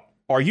that out.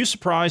 Are you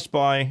surprised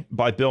by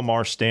Bill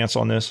Maher's stance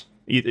on this?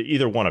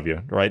 Either one of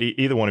you, right?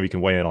 Either one of you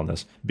can weigh in on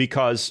this.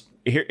 Because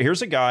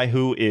here's a guy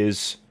who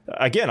is,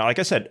 again, like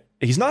I said,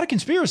 he's not a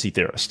conspiracy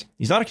theorist.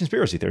 He's not a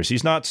conspiracy theorist.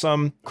 He's not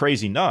some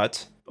crazy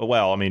nut.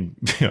 Well, I mean,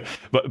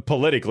 but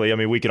politically, I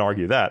mean, we can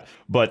argue that.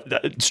 But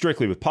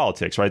strictly with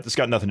politics, right? It's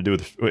got nothing to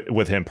do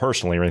with him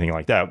personally or anything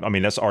like that. I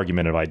mean, that's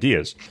argumentative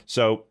ideas.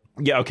 So,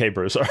 yeah, okay,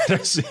 Bruce. All right, I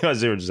see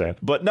what you're saying.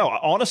 But no,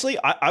 honestly,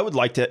 I would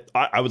like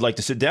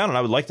to sit down and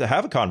I would like to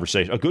have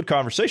a good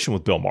conversation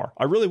with Bill Maher.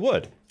 I really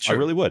would. Sure. I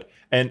really would.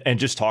 And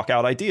just talk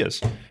out ideas.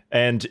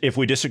 And if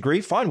we disagree,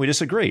 fine, we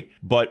disagree.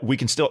 But we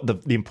can still,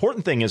 the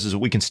important thing is that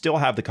we can still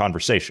have the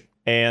conversation.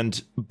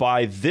 And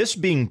by this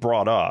being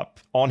brought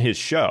up on his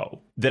show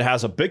that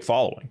has a big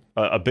following,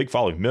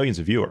 millions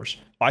of viewers,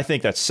 I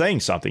think that's saying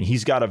something.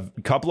 He's got a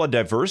couple of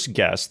diverse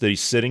guests that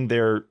he's sitting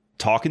there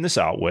talking this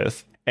out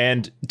with.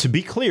 And to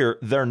be clear,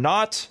 they're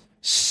not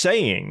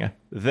saying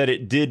that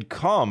it did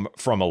come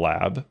from a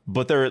lab,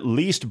 but they're at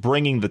least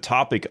bringing the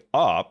topic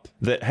up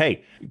that,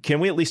 hey, can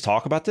we at least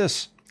talk about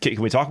this?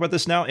 Can we talk about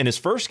this now? In his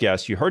first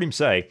guest, you heard him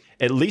say,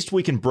 at least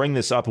we can bring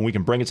this up and we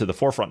can bring it to the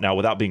forefront now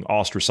without being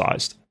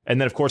ostracized. And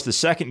then, of course, the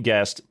second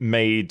guest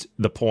made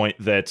the point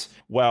that,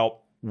 well,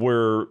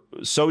 we're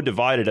so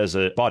divided as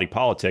a body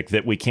politic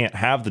that we can't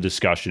have the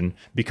discussion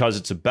because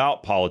it's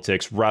about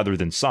politics rather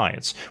than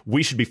science.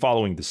 We should be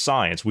following the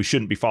science. We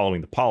shouldn't be following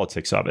the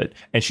politics of it.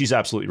 And she's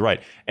absolutely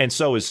right. And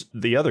so is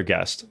the other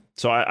guest.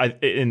 So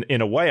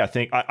in a way, I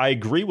think I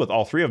agree with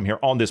all three of them here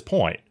on this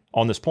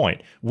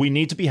point. We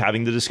need to be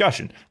having the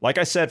discussion. Like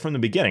I said from the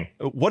beginning,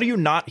 what are you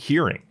not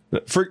hearing?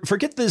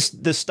 Forget this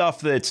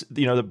stuff that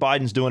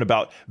Biden's doing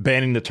about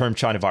banning the term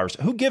China virus.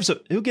 Who gives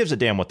a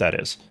damn what that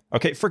is?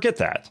 Okay, forget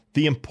that.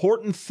 The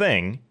important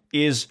thing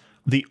is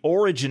the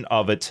origin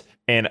of it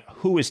and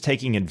who is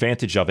taking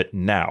advantage of it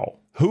now.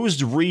 Who's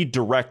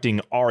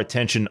redirecting our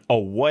attention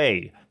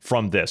away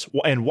from this,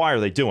 and why are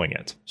they doing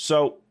it?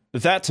 So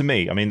that, to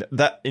me, I mean,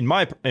 that in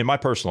my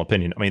personal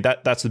opinion, I mean,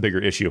 that's the bigger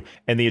issue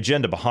and the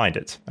agenda behind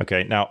it.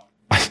 Okay, now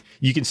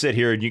you can sit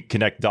here and you can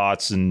connect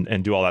dots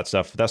and do all that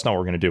stuff. That's not what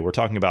we're going to do. We're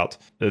talking about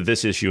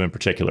this issue in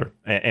particular.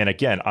 And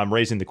again, I'm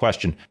raising the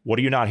question: what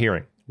are you not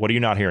hearing? What are you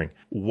not hearing?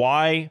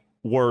 Why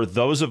were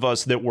those of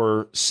us that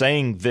were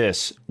saying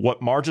this,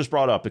 what Maher just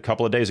brought up a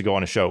couple of days ago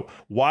on a show,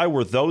 why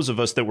were those of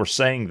us that were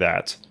saying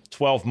that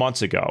 12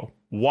 months ago,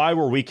 why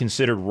were we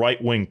considered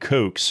right-wing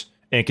kooks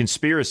and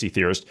conspiracy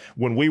theorists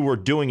when we were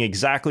doing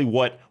exactly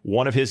what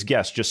one of his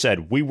guests just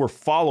said? We were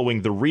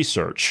following the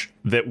research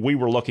that we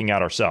were looking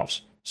at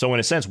ourselves. So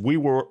in a sense, we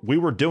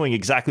were doing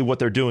exactly what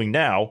they're doing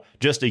now,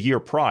 just a year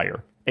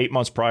prior. 8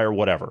 months prior,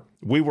 whatever.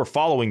 We were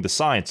following the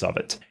science of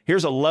it.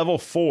 Here's a level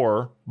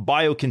 4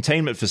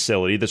 biocontainment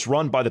facility that's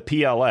run by the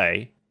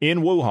PLA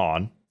in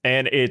Wuhan,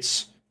 and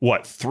it's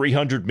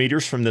 300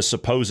 meters from the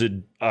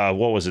supposed,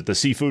 the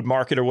seafood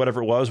market or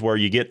whatever it was, where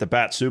you get the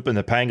bat soup and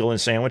the pangolin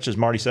sandwich, as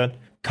Marty said.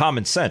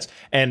 Common sense.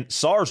 And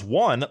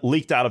SARS-1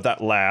 leaked out of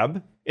that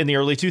lab in the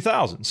early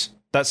 2000s,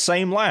 that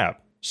same lab.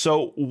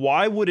 So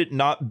why would it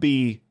not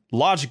be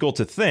logical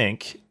to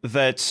think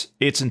that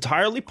it's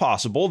entirely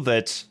possible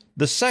that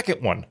the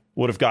second one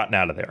would have gotten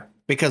out of there?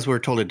 Because we were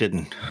told it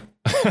didn't.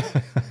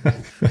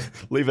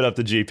 Leave it up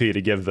to GP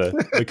to give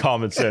the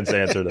common sense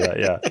answer to that.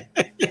 Yeah.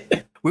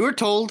 We were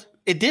told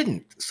it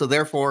didn't. So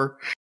therefore,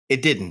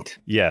 it didn't.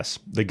 Yes.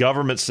 The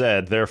government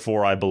said,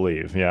 therefore, I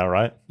believe. Yeah,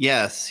 right?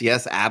 Yes,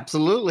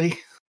 absolutely.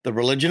 The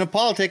religion of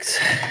politics.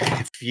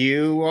 If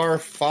you are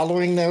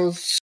following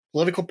those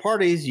political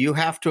parties, you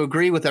have to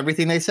agree with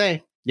everything they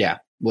say. Yeah,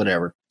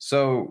 whatever.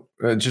 So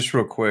just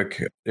real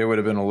quick, it would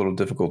have been a little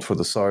difficult for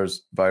the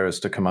SARS virus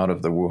to come out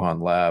of the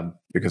Wuhan lab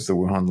because the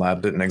Wuhan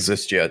lab didn't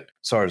exist yet.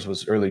 SARS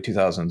was early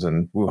 2000s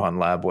and Wuhan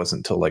lab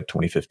wasn't until like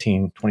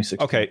 2015,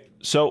 2016. Okay,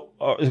 so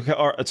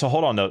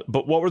hold on though.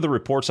 But what were the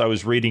reports I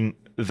was reading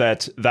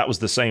that was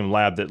the same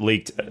lab that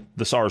leaked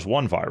the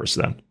SARS-1 virus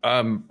then?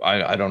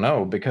 I don't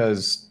know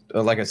because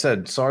like I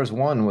said,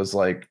 SARS-1 was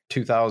like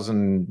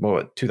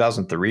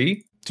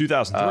 2003?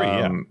 2003,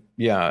 yeah.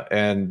 Yeah,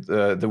 and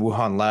the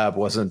Wuhan lab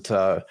wasn't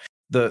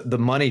the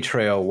money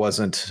trail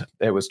wasn't.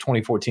 It was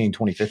 2014,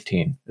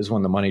 2015 is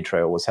when the money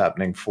trail was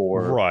happening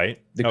for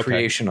the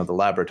creation of the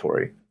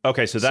laboratory.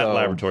 Okay, so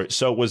laboratory.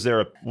 So was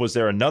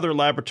there another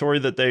laboratory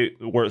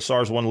where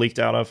SARS-1 leaked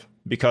out of?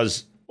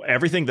 Because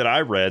everything that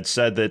I read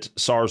said that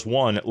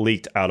SARS-1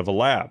 leaked out of a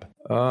lab.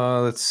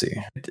 Let's see.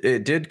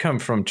 It did come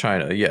from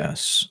China.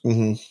 Yes.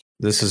 Mm-hmm.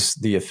 This is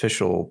the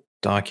official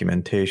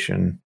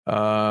documentation.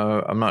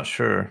 I'm not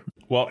sure.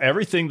 Well,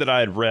 everything that I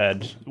had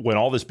read when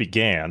all this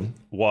began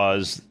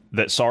was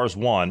that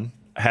SARS-1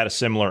 had a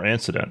similar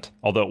incident,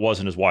 although it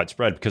wasn't as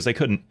widespread because they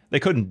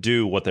couldn't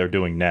do what they're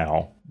doing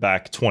now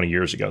back 20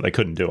 years ago. They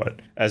couldn't do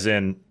it, as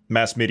in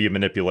mass media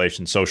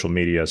manipulation, social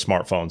media,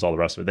 smartphones, all the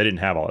rest of it. They didn't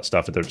have all that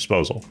stuff at their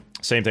disposal.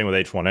 Same thing with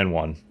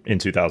H1N1 in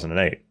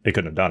 2008. They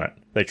couldn't have done it.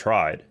 They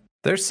tried.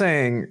 They're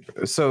saying,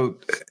 so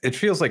it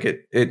feels like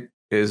it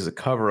is a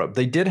cover-up.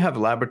 They did have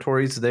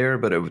laboratories there,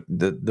 but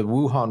the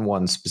Wuhan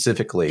one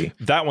specifically...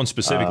 That one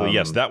specifically,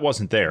 yes, that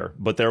wasn't there.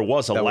 But there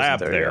was a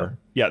lab there.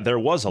 Yeah, there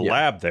was a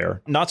lab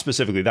there. Not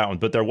specifically that one,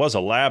 but there was a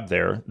lab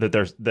there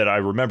that I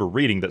remember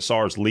reading that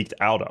SARS leaked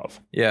out of.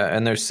 Yeah,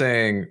 and they're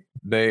saying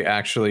they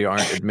actually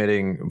aren't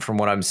admitting, from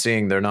what I'm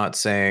seeing, they're not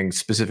saying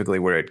specifically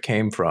where it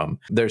came from.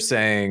 They're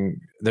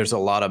saying there's a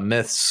lot of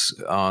myths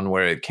on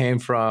where it came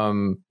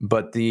from,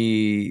 but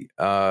the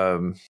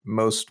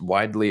most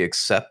widely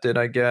accepted,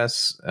 I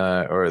guess,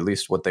 or at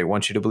least what they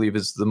want you to believe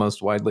is the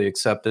most widely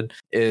accepted,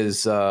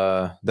 is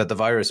that the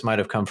virus might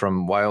have come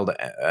from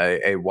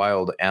a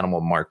wild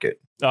animal market.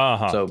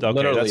 So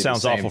okay, that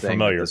sounds awful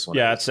familiar.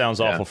 Yeah, it sounds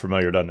awful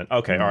familiar, doesn't it?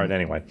 Okay, all right.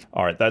 Anyway,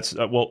 all right. That's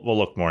we'll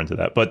look more into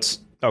that. But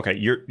okay,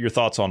 your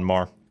thoughts on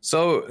Mar?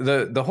 So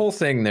the whole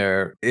thing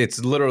there,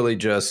 it's literally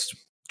just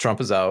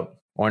Trump is out.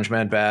 Orange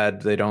Man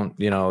bad. They don't,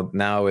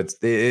 now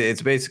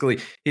it's basically,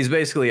 he's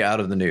basically out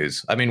of the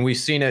news. I mean, we've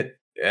seen it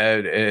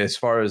as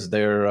far as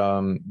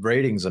their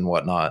ratings and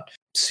whatnot.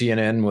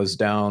 CNN was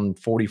down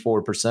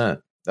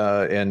 44%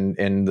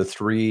 in the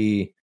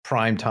 3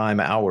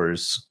 primetime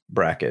hours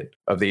bracket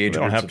of the age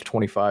groups of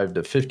 25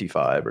 to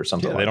 55 or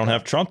something. Yeah, they don't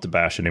have Trump to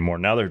bash anymore.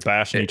 Now they're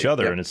bashing each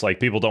other, and it's like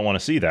people don't want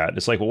to see that.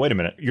 It's like, well, wait a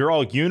minute, you're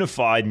all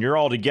unified and you're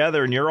all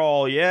together and you're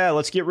all,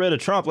 let's get rid of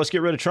Trump. Let's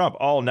get rid of Trump.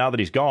 Oh, now that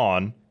he's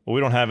gone, well,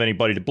 we don't have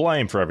anybody to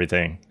blame for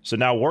everything. So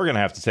now we're going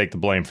to have to take the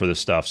blame for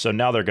this stuff. So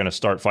now they're going to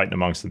start fighting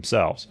amongst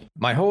themselves.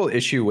 My whole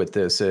issue with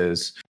this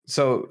is,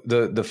 so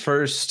the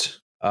first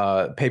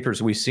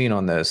papers we've seen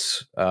on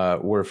this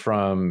were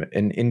from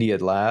an India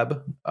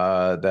lab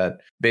that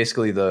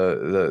basically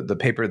the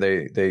paper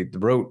they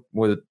wrote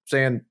was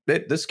saying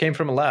this came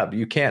from a lab.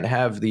 You can't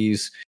have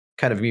these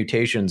kind of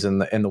mutations in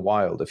the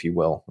wild, if you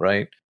will,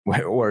 right?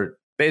 Or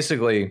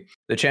basically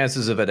the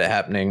chances of it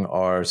happening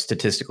are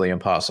statistically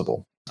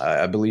impossible.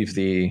 I believe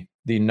the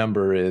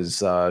number is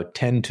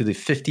 10 to the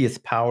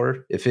 50th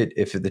power. If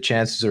the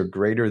chances are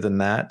greater than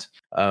that,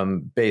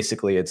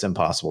 basically it's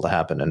impossible to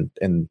happen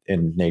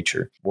in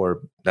nature,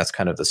 or that's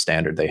kind of the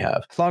standard they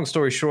have. Long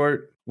story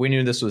short, we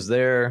knew this was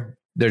there.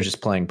 They're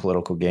just playing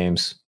political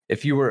games.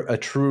 If you were a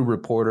true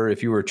reporter,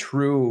 if you were a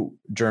true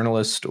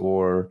journalist,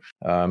 or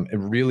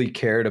really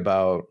cared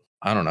about,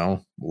 I don't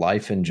know,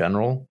 life in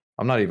general,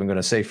 I'm not even going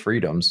to say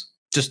freedoms,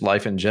 just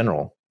life in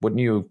general, wouldn't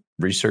you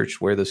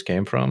research where this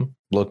came from,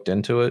 looked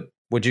into it?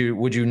 Would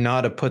you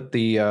not have put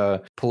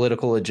the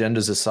political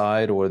agendas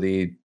aside, or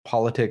the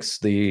politics,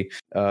 the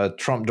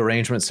Trump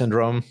derangement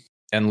syndrome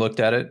and looked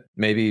at it,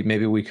 maybe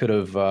we could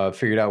have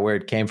figured out where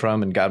it came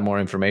from and got more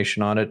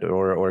information on it,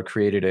 or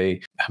created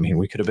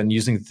we could have been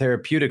using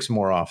therapeutics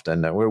more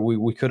often, where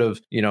we could have,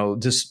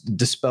 just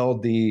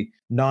dispelled the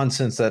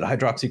nonsense that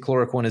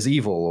hydroxychloroquine is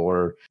evil,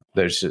 or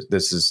this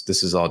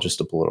is all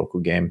just a political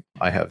game.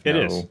 It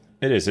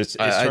is. It's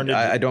turned into...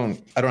 I don't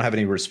have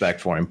any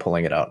respect for him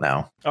pulling it out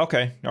now.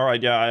 Okay. All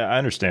right. Yeah, I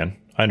understand.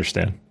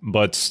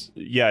 But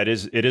yeah, it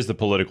is the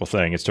political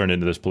thing. It's turned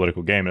into this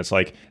political game. And it's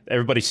like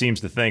everybody seems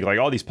to think, like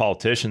all these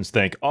politicians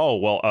think, oh,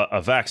 well,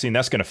 a vaccine,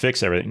 that's going to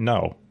fix everything.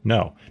 No.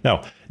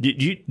 Do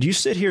you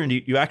sit here and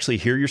do you actually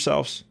hear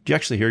yourselves? Do you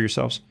actually hear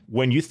yourselves?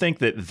 When you think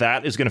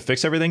that is going to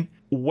fix everything,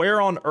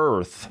 where on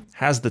earth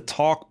has the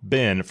talk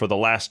been for the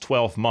last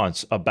 12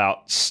 months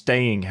about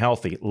staying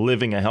healthy,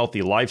 living a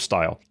healthy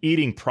lifestyle,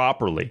 eating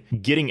properly,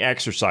 getting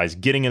exercise,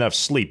 getting enough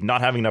sleep,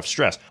 not having enough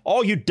stress?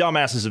 All you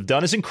dumbasses have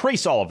done is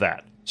increase all of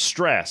that.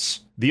 Stress,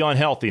 the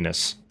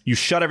unhealthiness. You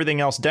shut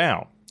everything else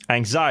down.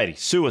 Anxiety,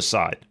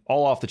 suicide,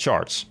 all off the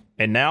charts.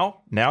 And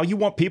now you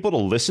want people to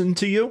listen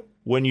to you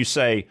when you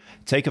say,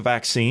 take a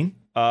vaccine?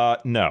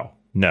 No.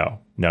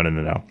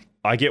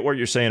 I get what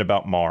you're saying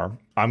about Maher.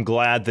 I'm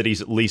glad that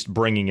he's at least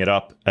bringing it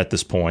up at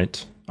this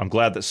point. I'm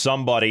glad that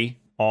somebody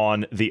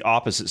on the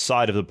opposite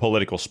side of the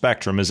political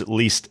spectrum is at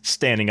least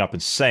standing up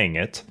and saying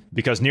it,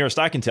 because nearest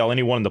I can tell,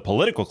 anyone in the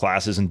political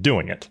class isn't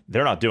doing it.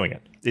 They're not doing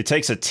it. It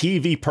takes a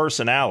TV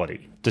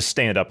personality to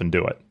stand up and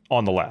do it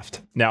on the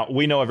left. Now,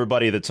 we know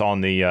everybody that's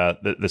on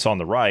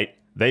the right.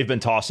 They've been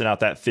tossing out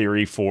that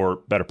theory for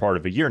better part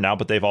of a year now,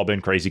 but they've all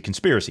been crazy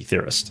conspiracy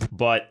theorists.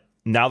 But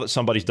now that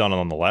somebody's done it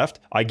on the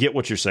left, I get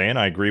what you're saying.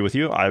 I agree with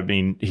you. I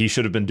mean, he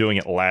should have been doing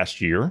it last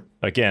year.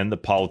 Again, the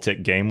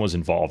politic game was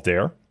involved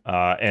there.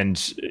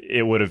 And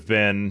it would have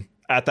been,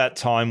 at that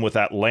time with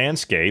that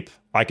landscape,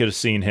 I could have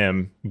seen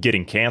him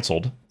getting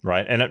canceled,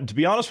 right? And to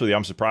be honest with you,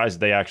 I'm surprised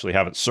they actually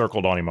haven't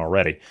circled on him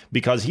already,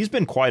 because he's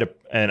been quite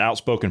an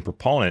outspoken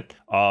proponent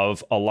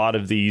of a lot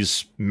of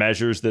these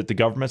measures that the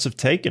governments have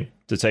taken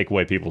to take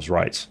away people's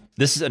rights.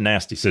 This is a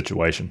nasty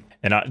situation.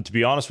 And to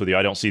be honest with you,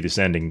 I don't see this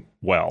ending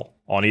well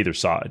on either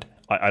side.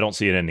 I don't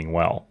see it ending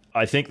well.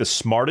 I think the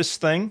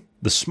smartest thing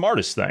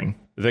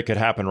that could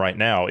happen right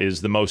now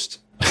is the most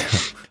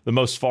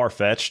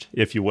far-fetched,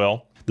 if you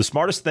will. The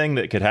smartest thing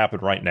that could happen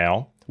right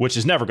now, which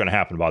is never going to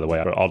happen, by the way,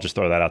 I'll just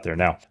throw that out there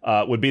now,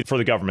 would be for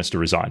the governments to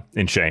resign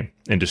in shame,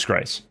 in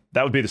disgrace.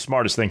 That would be the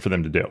smartest thing for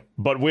them to do.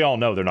 But we all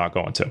know they're not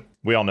going to.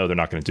 We all know they're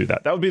not going to do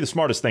that. That would be the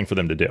smartest thing for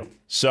them to do.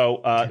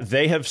 So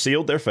they have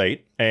sealed their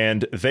fate,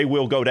 and they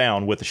will go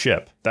down with the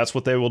ship. That's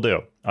what they will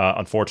do,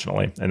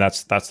 unfortunately. And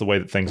that's the way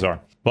that things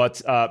are.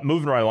 But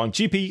moving right along.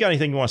 GP, you got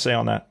anything you want to say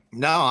on that?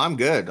 No, I'm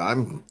good.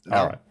 All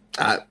right.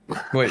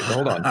 Wait,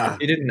 hold on.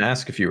 He didn't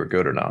ask if you were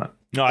good or not.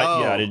 No,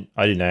 I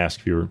didn't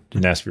ask if you were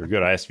good.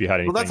 I asked if you had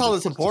anything. Well, that's all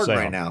that's important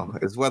right now,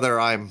 is whether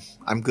I'm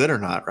good or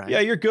not, right? Yeah,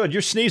 you're good.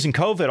 You're sneezing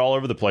COVID all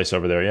over the place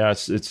over there. Yeah,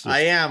 it's just,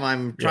 I am.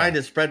 I'm trying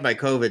to spread my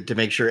COVID to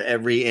make sure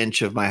every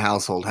inch of my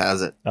household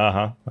has it.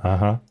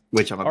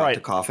 Which I'm about to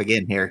cough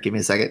again here. Give me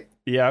a second.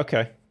 Yeah,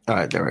 okay. All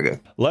right, there we go.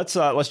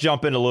 Let's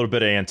jump into a little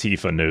bit of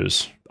Antifa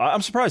news.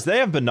 I'm surprised they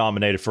haven't been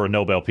nominated for a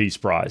Nobel Peace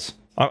Prize.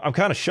 I'm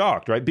kind of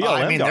shocked, right?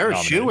 BLM they're a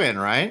shoo-in,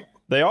 right?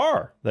 They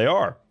are.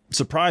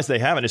 Surprised they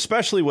haven't,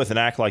 especially with an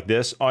act like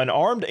this. An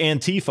armed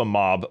Antifa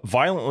mob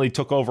violently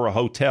took over a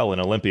hotel in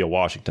Olympia,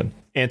 Washington.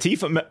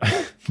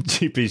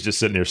 GP's just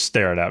sitting there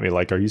staring at me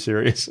like, are you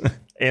serious?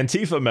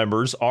 Antifa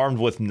members armed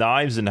with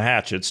knives and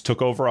hatchets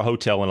took over a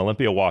hotel in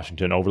Olympia,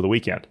 Washington over the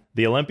weekend.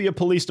 The Olympia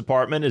Police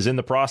Department is in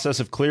the process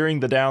of clearing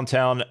the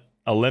downtown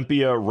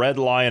Olympia Red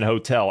Lion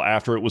Hotel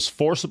after it was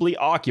forcibly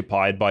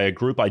occupied by a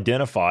group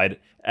identified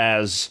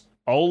as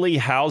Only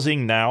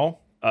Housing Now,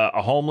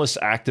 a homeless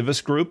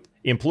activist group.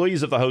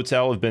 Employees of the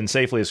hotel have been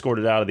safely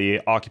escorted out of the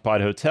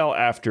occupied hotel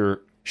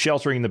after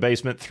sheltering in the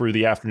basement through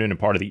the afternoon and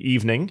part of the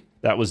evening.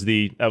 That was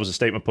a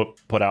statement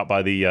put out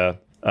by the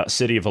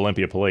City of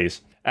Olympia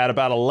Police. At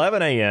about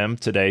 11 a.m.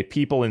 today,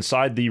 people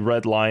inside the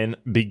Red Lion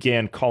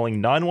began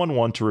calling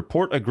 911 to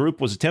report a group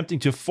was attempting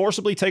to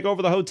forcibly take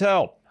over the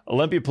hotel.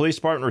 Olympia Police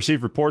Department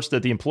received reports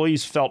that the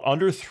employees felt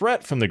under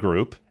threat from the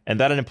group and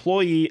that an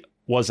employee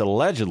was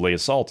allegedly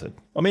assaulted.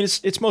 I mean,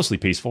 it's mostly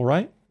peaceful,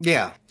 right?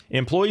 Yeah.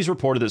 Employees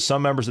reported that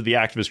some members of the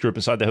activist group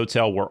inside the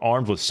hotel were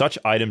armed with such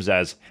items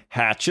as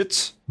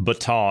hatchets,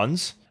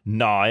 batons,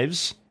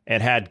 knives,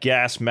 and had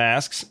gas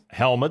masks,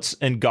 helmets,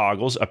 and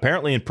goggles,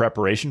 apparently in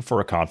preparation for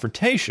a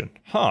confrontation.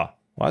 Well,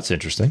 that's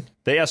interesting.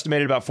 They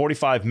estimated about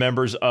 45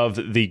 members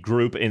of the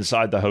group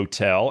inside the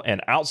hotel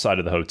and outside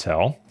of the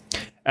hotel.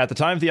 At the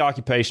time of the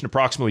occupation,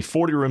 approximately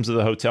 40 rooms of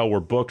the hotel were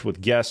booked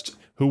with guests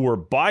who were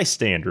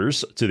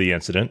bystanders to the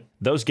incident.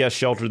 Those guests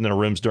sheltered in their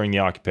rooms during the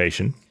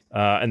occupation.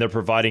 And they're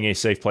providing a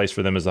safe place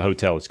for them as the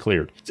hotel is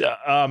cleared.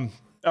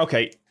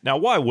 Okay, now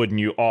why wouldn't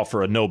you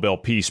offer a Nobel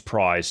Peace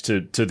Prize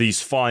to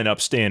these fine,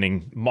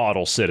 upstanding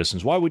model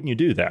citizens? Why wouldn't you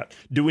do that?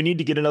 Do we need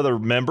to get another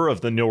member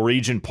of the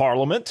Norwegian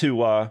parliament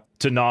to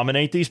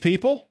nominate these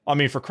people? I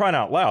mean, for crying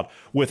out loud,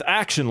 with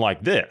action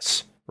like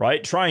this,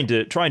 right? Trying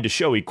to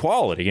show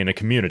equality in a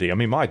community. I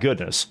mean, my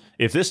goodness,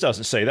 if this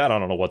doesn't say that, I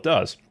don't know what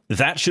does.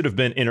 That should have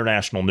been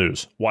international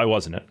news. Why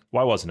wasn't it?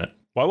 Why wasn't it?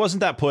 Why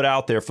wasn't that put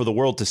out there for the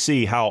world to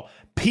see how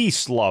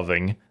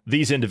peace-loving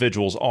these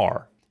individuals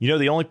are? You know,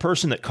 the only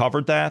person that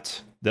covered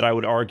that I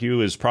would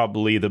argue is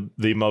probably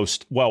the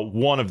most, well,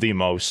 one of the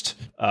most,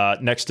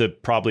 next to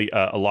probably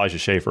Elijah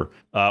Schaffer,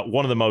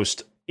 one of the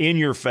most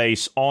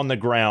in-your-face,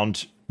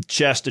 on-the-ground,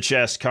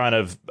 chest-to-chest kind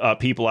of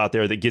people out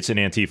there that gets in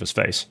Antifa's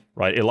face,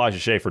 right? Elijah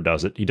Schaffer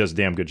does it. He does a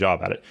damn good job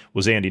at it.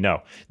 Was Andy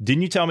Ngo.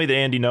 Didn't you tell me that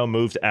Andy Ngo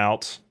moved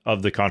out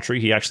of the country?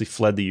 He actually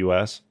fled the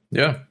U.S.?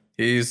 Yeah.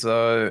 He's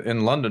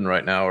in London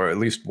right now, or at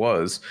least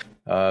was,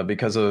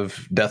 because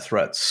of death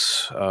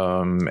threats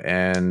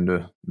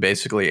and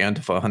basically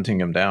Antifa hunting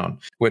him down,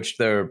 which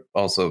they're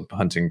also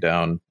hunting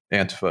down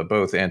Antifa.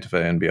 Both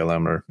Antifa and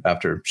BLM are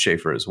after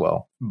Schaffer as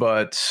well.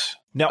 But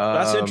now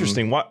that's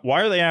interesting. Why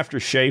are they after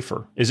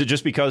Schaffer? Is it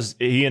just because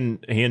he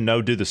and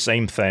Ngo do the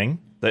same thing?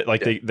 That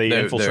like they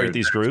infiltrate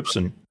these groups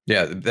and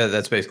yeah,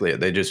 that's basically it.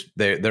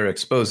 They're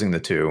exposing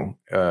the two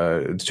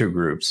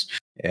groups,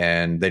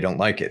 and they don't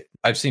like it.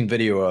 I've seen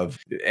video of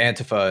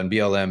Antifa and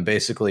BLM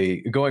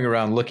basically going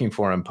around looking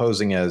for him,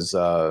 posing as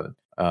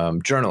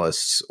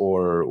journalists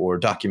or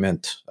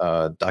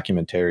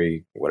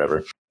documentary,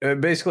 whatever,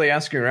 basically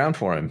asking around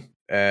for him.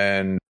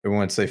 And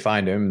once they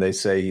find him, they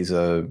say he's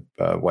a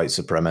white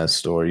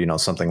supremacist or, you know,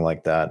 something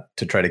like that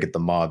to try to get the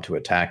mob to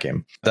attack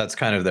him. That's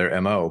kind of their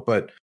MO.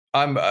 But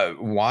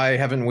why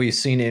haven't we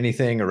seen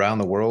anything around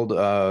the world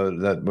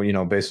that, you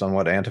know, based on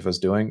what Antifa's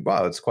doing?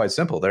 Well, it's quite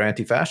simple. They're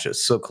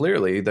anti-fascist. So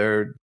clearly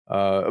their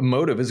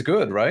motive is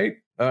good, right?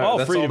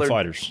 Freedom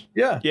fighters.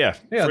 Yeah.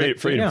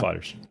 Freedom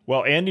fighters.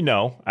 Well, Andy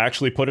Ngo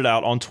actually put it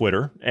out on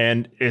Twitter.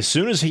 And as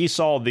soon as he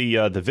saw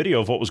the video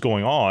of what was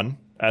going on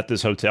at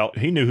this hotel,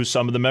 he knew who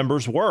some of the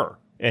members were.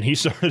 And he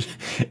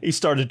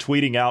started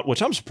tweeting out,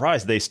 which I'm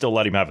surprised they still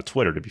let him have a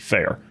Twitter, to be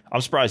fair.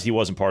 I'm surprised he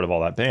wasn't part of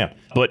all that ban.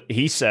 But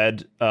he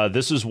said,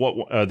 this is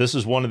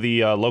one of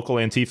the local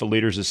Antifa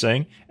leaders is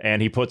saying.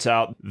 And he puts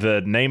out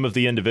the name of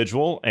the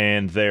individual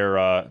and their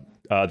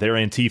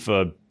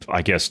Antifa,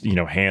 I guess, you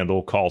know,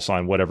 handle, call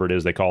sign, whatever it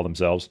is they call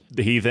themselves.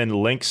 He then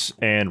links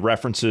and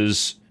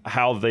references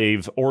how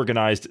they've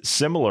organized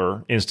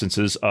similar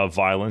instances of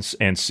violence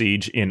and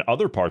siege in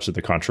other parts of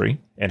the country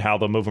and how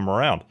they'll move them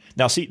around.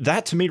 Now, see,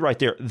 that to me right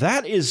there,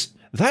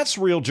 that's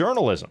real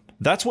journalism.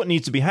 That's what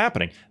needs to be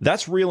happening.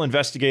 That's real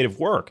investigative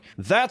work.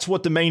 That's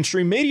what the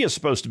mainstream media is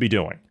supposed to be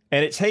doing.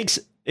 And it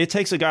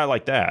takes a guy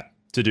like that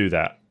to do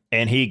that.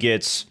 And he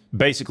gets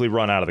basically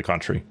run out of the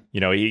country. You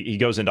know, he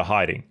goes into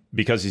hiding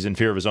because he's in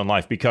fear of his own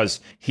life, because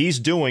he's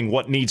doing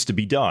what needs to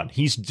be done.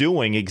 He's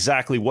doing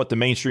exactly what the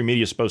mainstream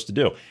media is supposed to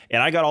do.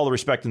 And I got all the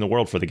respect in the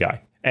world for the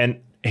guy.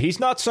 And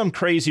he's not some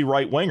crazy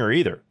right winger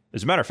either.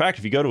 As a matter of fact,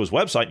 if you go to his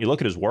website and you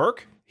look at his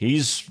work,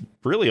 he's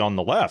really on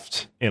the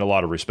left in a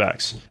lot of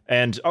respects.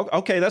 And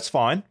okay, that's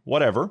fine,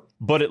 whatever.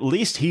 But at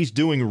least he's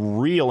doing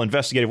real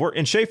investigative work.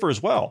 And Schaffer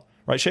as well.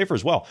 Right, Schaffer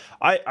as well.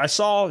 I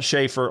saw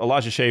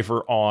Elijah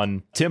Schaffer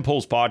on Tim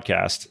Pool's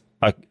podcast.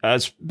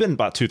 It's been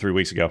about 2-3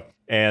 weeks ago.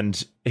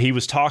 And he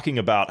was talking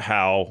about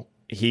how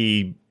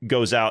he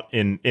goes out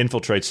and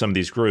infiltrates some of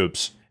these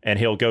groups. And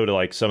he'll go to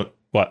like some,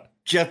 what?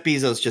 Jeff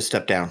Bezos just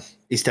stepped down.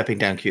 He's stepping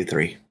down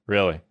Q3.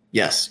 Really?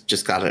 Yes,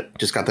 just got it.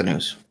 Just got the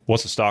news.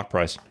 What's the stock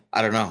price?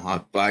 I don't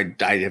know. I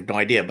have no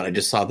idea, but I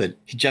just saw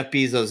that Jeff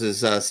Bezos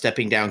is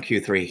stepping down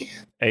Q3.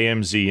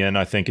 AMZN,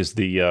 I think, is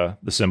the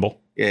symbol.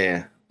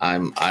 Yeah.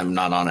 I'm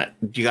not on it.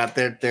 You got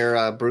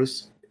there,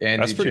 Bruce?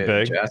 Andy that's pretty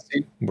big.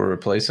 Jassy will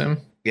replace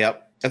him.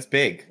 Yep, that's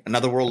big.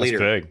 Another world leader.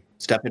 Big.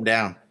 Stepping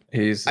down.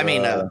 He's.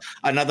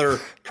 Another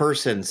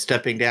person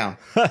stepping down.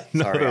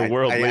 Another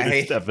world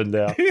leader stepping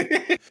down.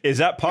 Is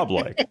that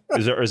public?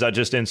 Is that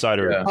just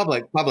insider? Yeah.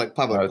 Public.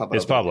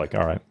 It's public.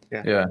 All right.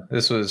 Yeah.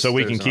 This was. So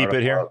we can keep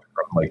it here.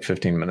 Like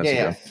 15 minutes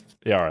ago.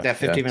 Yeah, all right. Yeah,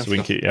 15 minutes. So we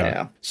can keep,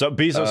 So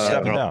Bezos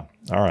stepping down.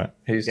 All right.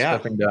 He's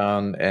stepping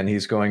down, and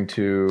he's going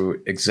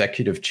to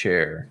executive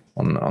chair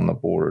on the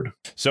board.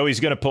 So he's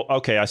going to pull.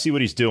 Okay, I see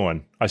what he's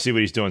doing.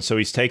 So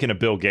he's taking a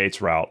Bill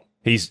Gates route.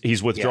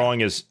 He's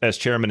withdrawing as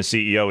chairman and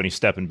CEO, and he's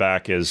stepping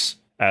back as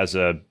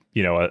a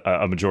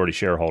majority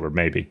shareholder,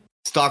 maybe.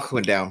 Stock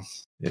went down.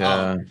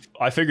 Yeah,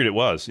 I figured it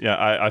was. Yeah,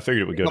 I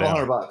figured it would go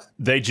down. $100.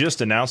 They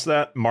just announced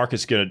that the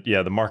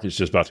market's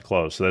just about to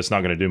close, so that's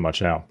not going to do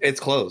much now. It's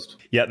closed.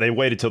 Yeah, they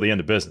waited till the end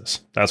of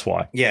business. That's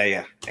why.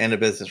 Yeah, end of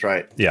business,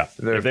 right? Yeah,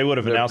 if they would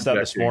have announced that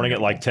this morning at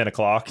like 10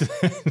 o'clock,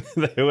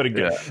 they would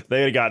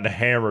have gotten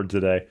hammered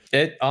today.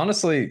 It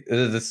honestly,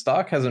 the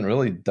stock hasn't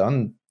really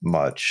done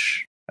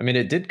much. I mean,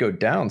 it did go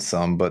down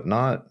some, but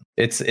not.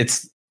 It's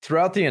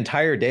throughout the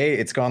entire day.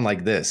 It's gone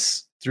like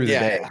this through the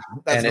day,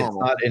 and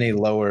normal. It's not any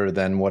lower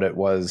than what it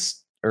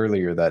was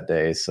earlier that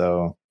day.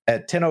 So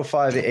at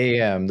 10:05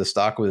 a.m., the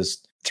stock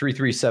was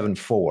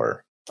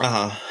 3374.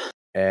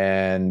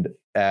 And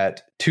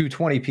at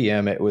 2:20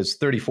 p.m., it was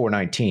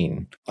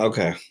 3419.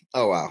 Okay.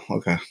 Oh wow.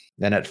 Okay.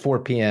 Then at 4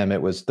 p.m.,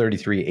 it was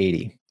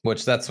 3380.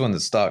 Which that's when the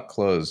stock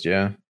closed.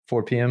 Yeah,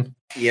 4 p.m.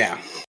 Yeah.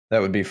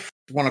 That would be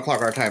 1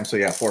 o'clock our time. So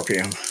yeah, 4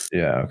 p.m.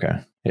 Yeah. Okay.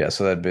 Yeah.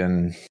 So that'd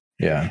been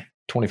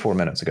 24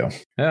 minutes ago.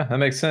 Yeah, that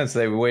makes sense.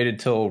 They waited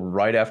till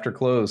right after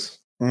close.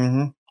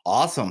 Mm-hmm.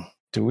 Awesome.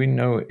 Do we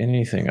know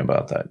anything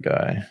about that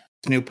guy?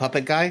 New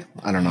puppet guy?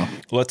 I don't know.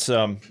 Let's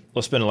spend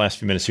the last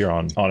few minutes here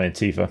on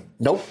Antifa.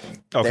 Nope.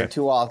 Okay. They're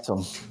too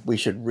awesome. We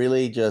should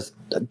really just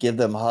give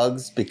them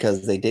hugs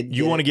because they did.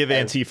 You want to give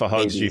Antifa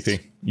hugs, babies.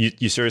 GP?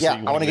 You seriously?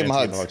 Yeah, I want to give them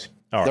hugs.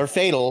 All right. They're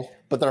fatal,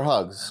 but they're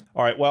hugs.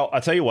 All right. Well,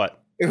 I'll tell you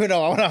what.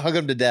 No, I want to hug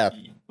them to death.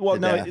 Well,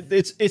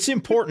 it's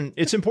important.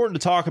 It's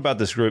important to talk about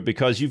this group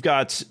because you've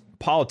got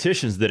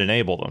politicians that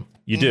enable them.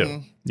 You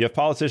do. You have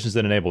politicians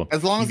that enable them.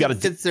 As long as it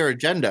fits their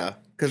agenda.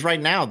 Because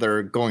right now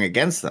they're going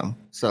against them.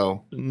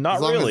 So not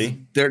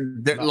really.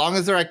 As long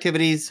as their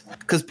activities,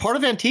 because part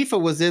of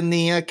Antifa was in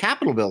the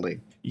Capitol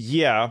building.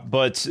 Yeah,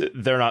 but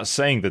they're not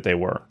saying that they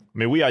were. I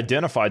mean, we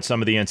identified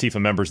some of the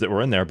Antifa members that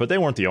were in there, but they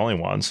weren't the only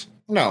ones.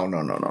 No.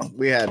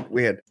 We had.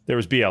 There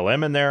was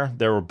BLM in there.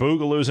 There were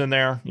Boogaloos in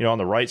there. On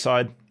the right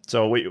side.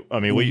 So we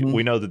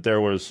know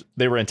that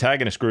they were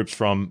antagonist groups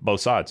from both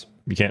sides.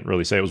 You can't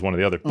really say it was one or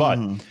the other. But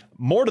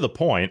more to the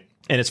point,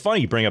 and it's funny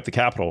you bring up the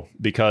Capitol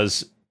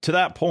because to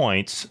that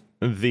point,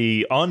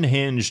 the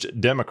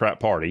unhinged Democrat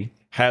Party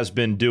has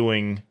been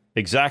doing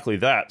exactly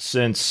that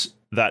since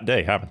that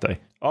day, haven't they?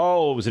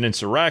 Oh, it was an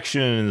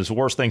insurrection, and it was the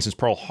worst thing since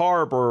Pearl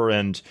Harbor,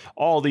 and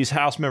all these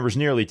House members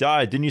nearly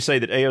died. Didn't you say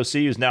that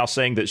AOC is now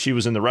saying that she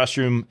was in the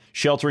restroom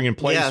sheltering in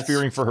place,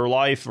 fearing for her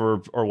life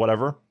or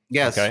whatever?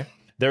 Yes. Okay.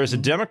 There is a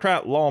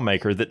Democrat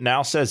lawmaker that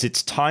now says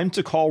it's time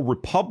to call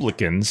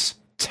Republicans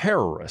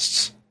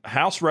terrorists.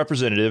 House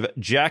Representative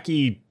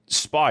Jackie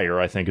Speier,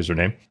 I think is her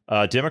name,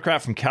 a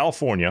Democrat from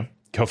California,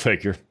 go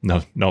figure,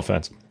 no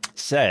offense,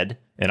 said,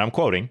 and I'm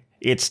quoting,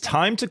 "It's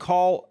time to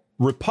call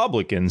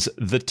Republicans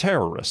the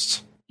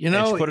terrorists." She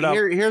put it out,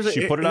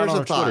 she put it out on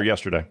her Twitter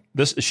yesterday.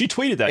 She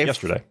tweeted that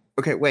yesterday.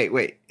 Okay,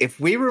 wait. If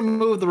we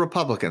remove the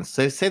Republicans,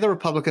 say the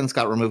Republicans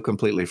got removed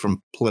completely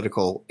from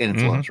political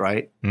influence,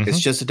 right?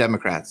 It's just the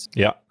Democrats.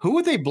 Yeah. Who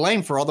would they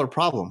blame for all their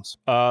problems?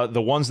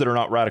 The ones that are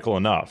not radical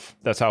enough.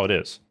 That's how it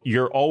is.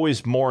 You're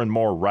always more and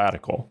more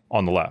radical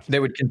on the left. They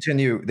would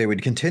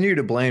continue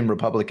to blame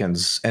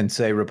Republicans and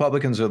say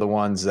Republicans are the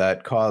ones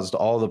that caused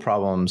all the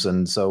problems,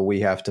 and so we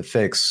have to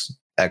fix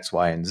X,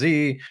 Y, and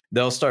Z.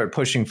 They'll start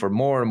pushing for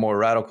more and more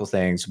radical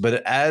things.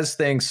 But as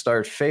things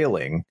start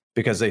failing,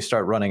 because they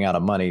start running out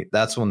of money,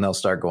 that's when they'll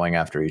start going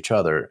after each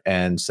other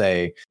and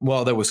say,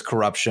 well, there was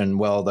corruption.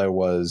 Well, there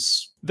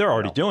was. They're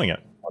already doing it.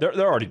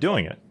 They're already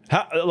doing it.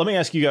 Let me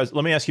ask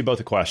you both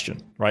a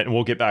question, right? And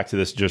we'll get back to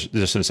this just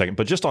in a second.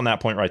 But just on that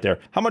point right there,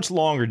 how much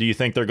longer do you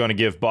think they're going to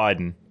give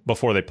Biden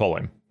before they pull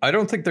him? I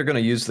don't think they're going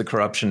to use the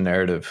corruption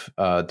narrative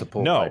to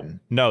pull Biden.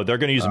 No, they're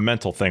going to use a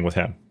mental thing with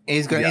him.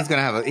 He's going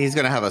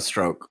to have a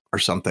stroke or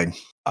something.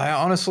 I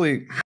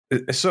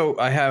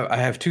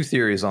have two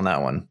theories on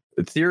that one.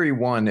 Theory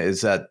one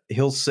is that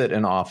he'll sit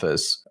in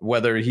office,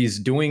 whether he's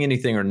doing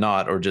anything or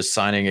not, or just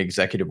signing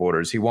executive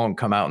orders. He won't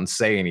come out and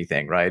say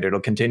anything, right? It'll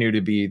continue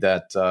to be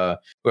that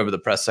whoever the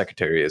press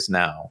secretary is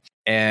now.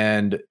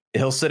 And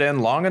he'll sit in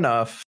long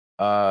enough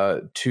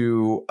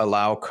to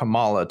allow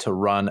Kamala to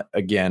run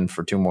again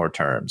for 2 more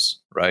terms,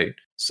 right?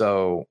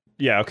 So...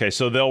 Yeah, okay,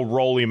 so they'll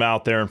roll him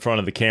out there in front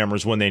of the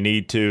cameras when they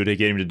need to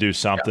get him to do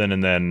something. Yeah.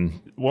 And then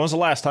when was the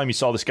last time you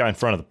saw this guy in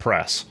front of the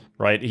press,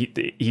 right?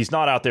 He's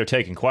not out there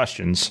taking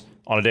questions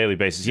on a daily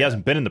basis. He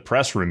hasn't been in the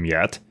press room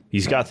yet.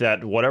 He's got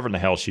that whatever in the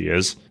hell she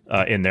is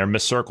in there,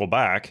 Miss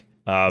Circleback.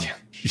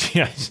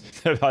 Yeah,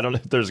 I don't know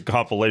if there's a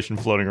compilation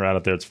floating around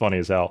out there. It's funny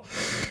as hell.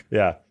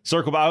 Yeah,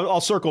 circle back.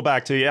 I'll circle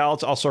back to you. Yeah,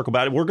 I'll circle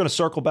back. We're going to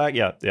circle back.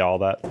 Yeah, all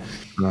that.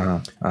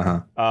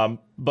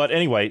 But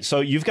anyway, so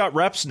you've got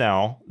reps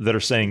now that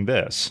are saying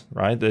this,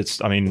 right?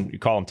 You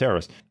call them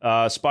terrorists.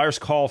 Speier's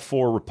call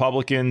for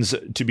Republicans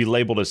to be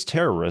labeled as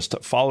terrorists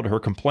followed her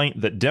complaint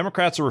that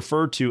Democrats are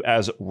referred to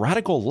as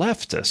radical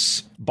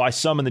leftists by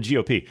some in the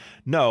GOP.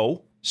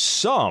 No,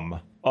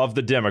 some of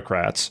the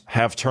Democrats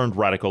have turned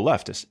radical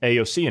leftist,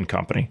 AOC and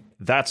company.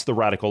 That's the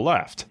radical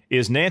left.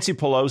 Is Nancy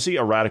Pelosi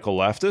a radical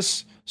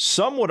leftist?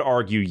 Some would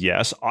argue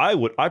yes.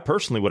 I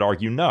personally would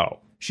argue no.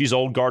 She's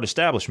old guard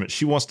establishment.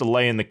 She wants to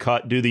lay in the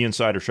cut, do the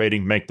insider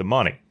trading, make the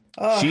money.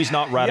 She's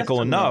not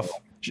radical enough.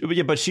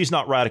 No. But she's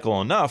not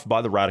radical enough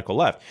by the radical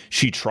left.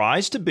 She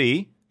tries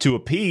to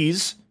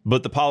appease,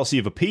 but the policy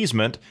of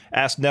appeasement,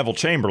 ask Neville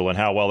Chamberlain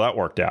how well that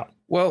worked out.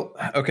 Well,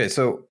 okay,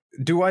 so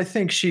do I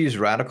think she's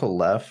radical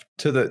left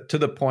to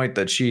the point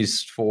that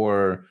she's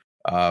for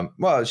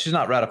she's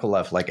not radical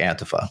left like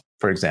Antifa,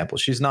 for example.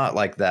 She's not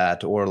like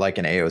that or like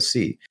an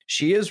AOC.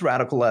 She is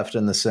radical left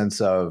in the sense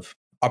of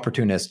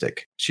opportunistic.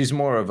 She's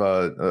more of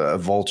a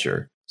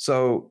vulture.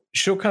 So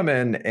she'll come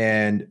in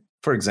and,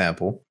 for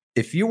example,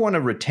 if you want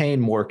to retain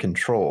more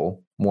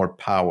control, more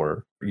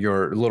power,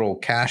 your little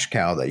cash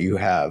cow that you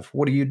have,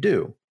 what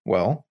do?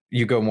 Well,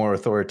 you go more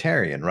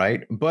authoritarian,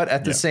 right? But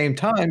at the same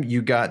time,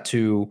 you got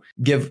to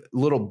give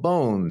little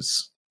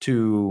bones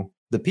to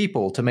the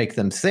people to make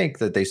them think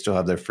that they still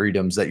have their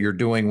freedoms, that you're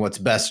doing what's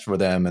best for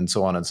them, and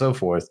so on and so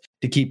forth,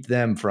 to keep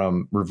them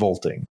from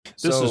revolting.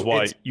 This is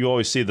why you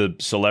always see the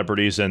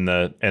celebrities and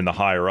the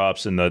higher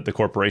ups and the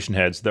corporation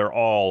heads, they're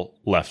all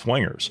left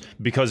wingers,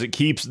 because it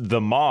keeps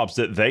the mobs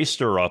that they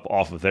stir up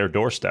off of their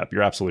doorstep.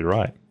 You're absolutely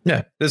right.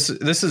 Yeah, this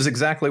is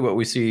exactly what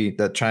we see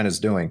that China's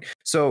doing.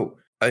 So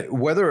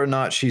whether or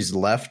not she's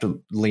left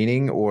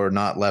leaning or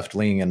not left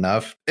leaning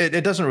enough,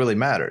 it doesn't really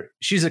matter.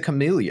 She's a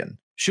chameleon.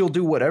 She'll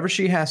do whatever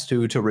she has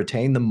to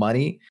retain the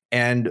money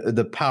and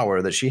the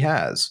power that she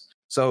has.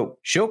 So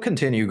she'll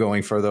continue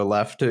going further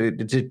left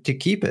to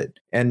keep it.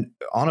 And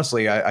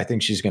honestly, I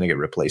think she's going to get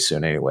replaced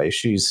soon anyway.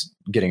 She's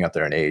getting up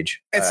there in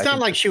age. It's not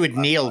like she would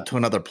kneel to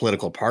another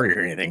political party or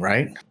anything,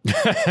 right?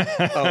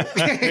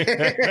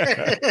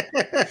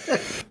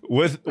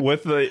 With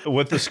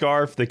the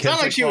scarf, the it's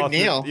not like she would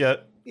kneel.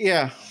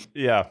 Yeah.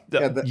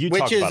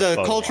 Which is a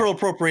cultural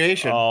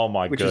appropriation. Oh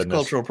my goodness. Which is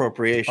cultural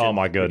appropriation. Oh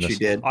my goodness. She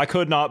did. I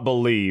could not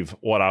believe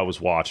what I was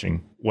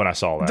watching when I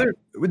saw that.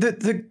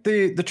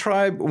 The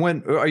tribe,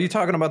 when are you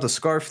talking about the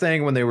scarf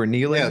thing when they were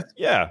kneeling?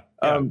 Yeah.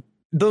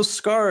 Those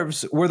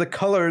scarves were the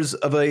colors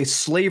of a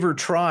slaver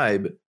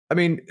tribe. I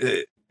mean,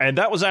 and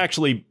that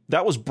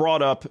was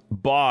brought up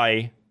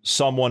by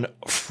someone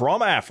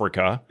from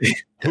Africa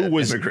who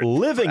was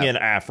living in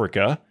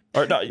Africa.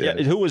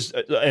 Who was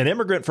an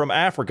immigrant from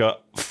Africa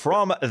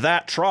from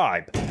that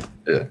tribe.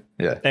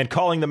 Yeah. And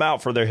calling them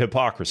out for their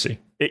hypocrisy.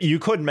 You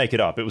couldn't make it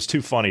up. It was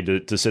too funny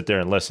to sit there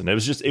and listen.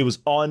 It was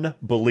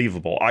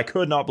unbelievable. I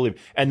could not believe.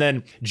 And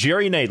then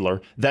Jerry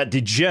Nadler, that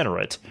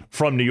degenerate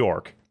from New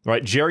York,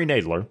 right? Jerry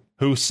Nadler,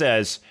 who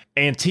says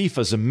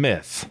Antifa's a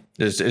myth.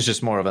 It's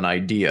just more of an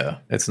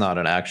idea. It's not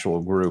an actual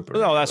group.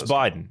 No, that's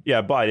Biden.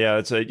 Yeah,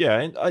 Biden.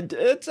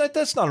 Yeah,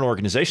 that's not an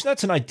organization.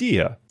 That's an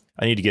idea.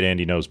 I need to get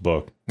Andy No's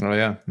book. Oh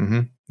yeah,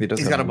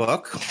 He's got a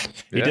book.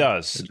 He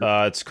does.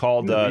 It's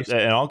called,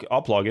 and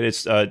I'll plug it.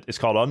 It's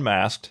called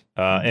Unmasked,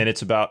 and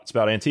it's about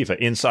Antifa.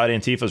 Inside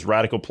Antifa's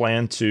radical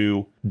plan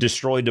to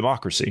destroy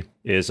democracy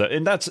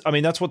and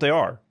that's what they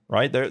are,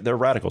 right? They're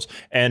radicals,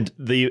 and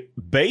the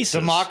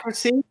basis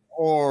democracy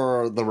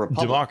or the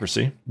republic.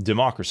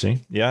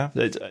 Democracy. Yeah.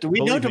 Do we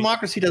know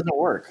democracy doesn't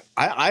work?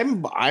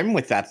 I'm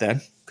with that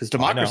then, because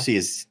democracy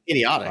is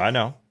idiotic. I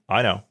know.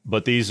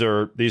 But these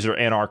are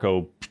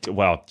anarcho.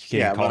 Well,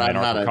 you can't call them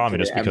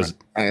anarcho-communist because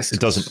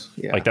it doesn't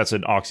like that's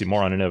an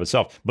oxymoron in and of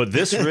itself. But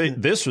this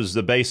this was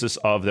the basis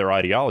of their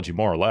ideology,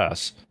 more or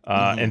less.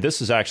 And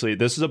this is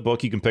a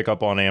book you can pick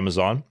up on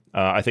Amazon.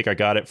 I think I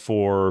got it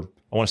for,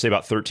 I want to say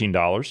about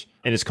 $13,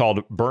 and it's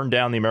called Burn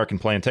Down the American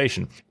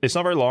Plantation. It's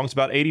not very long. It's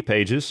about 80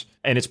 pages,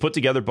 and it's put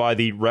together by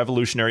the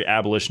Revolutionary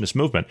Abolitionist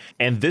Movement.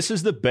 And this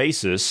is the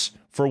basis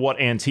for what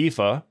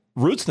Antifa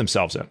roots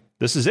themselves in.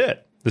 This is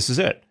it.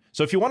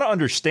 So if you want to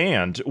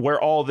understand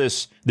where all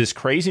this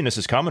craziness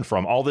is coming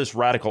from, all this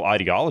radical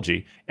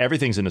ideology,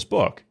 everything's in this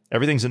book.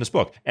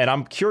 And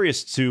I'm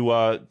curious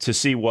to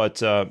see what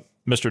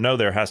Mr. No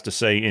there has to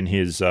say in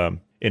his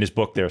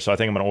book there. So I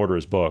think I'm going to order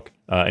his book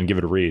and give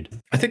it a read.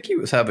 I think he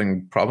was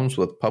having problems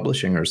with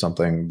publishing or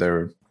something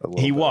there.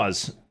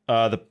 Was.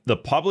 The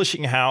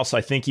publishing house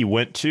I think he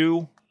went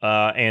to,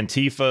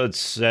 Antifa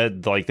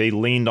said like they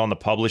leaned on the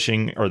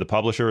publishing or the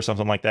publisher or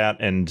something like that,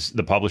 and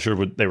the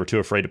publisher they were too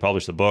afraid to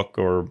publish the book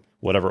or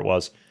whatever it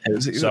was.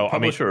 So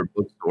publisher or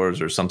bookstores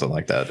or something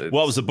like that. It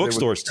was the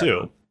bookstores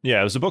too.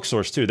 Yeah, it was the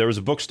bookstores too. There was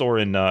a bookstore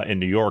in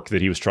New York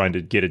that he was trying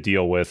to get a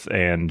deal with,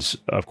 and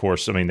of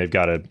course, I mean they've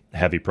got a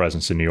heavy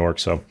presence in New York,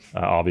 so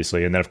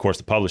obviously, and then of course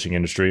the publishing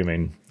industry. I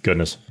mean,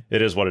 goodness,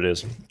 it is what it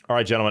is. All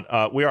right, gentlemen,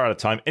 we are out of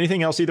time.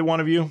 Anything else either one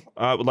of you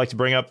would like to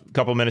bring up? A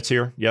couple of minutes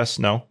here. Yes,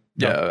 no.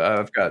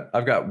 Yeah,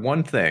 I've got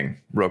one thing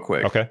real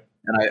quick. Okay.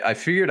 And I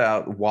figured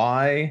out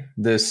why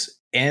this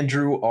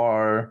Andrew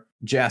R.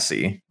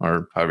 Jassy,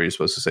 or however you're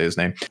supposed to say his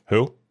name.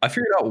 Who? I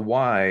figured out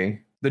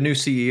why the new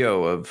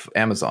CEO of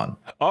Amazon.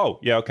 Oh,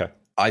 yeah, okay.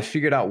 I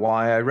figured out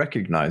why I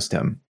recognized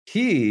him.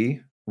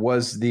 He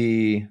was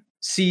the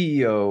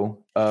CEO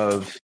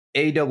of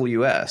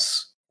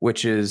AWS,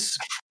 which is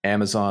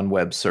Amazon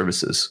Web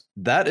Services.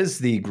 That is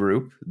the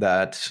group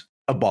that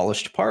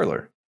abolished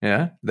Parler.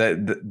 Yeah,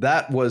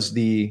 that was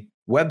the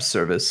web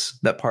service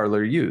that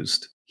Parler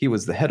used. He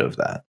was the head of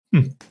that.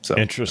 So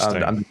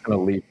interesting. I'm just going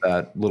to leave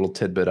that little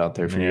tidbit out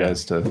there for you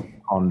guys to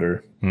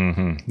ponder.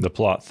 The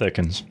plot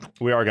thickens.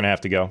 We are going to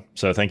have to go.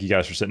 So thank you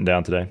guys for sitting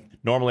down today.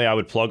 Normally, I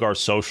would plug our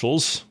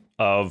socials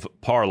of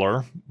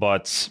Parler,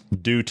 but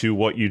due to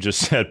what you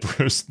just said,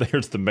 Bruce,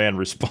 there's the man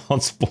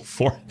responsible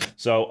for it.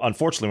 So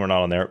unfortunately, we're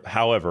not on there.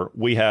 However,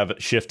 we have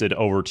shifted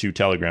over to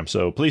Telegram.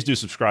 So please do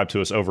subscribe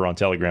to us over on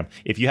Telegram.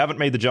 If you haven't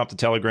made the jump to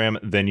Telegram,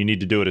 then you need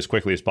to do it as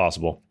quickly as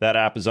possible. That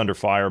app is under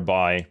fire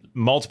by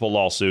multiple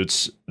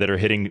lawsuits that are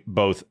hitting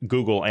both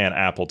Google and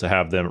Apple to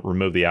have them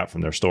remove the app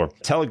from their store.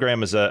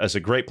 Telegram is a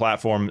great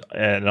platform,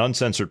 an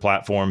uncensored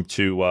platform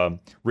to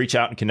reach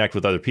out and connect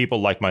with other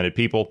people, like-minded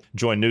people.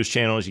 Join news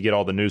channels. You get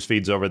all the news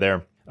feeds over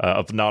there.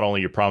 of not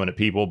only your prominent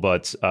people,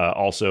 but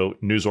also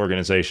news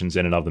organizations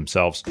in and of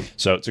themselves.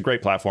 So it's a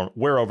great platform.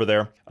 We're over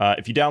there.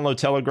 If you download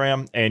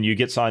Telegram and you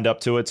get signed up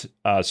to it,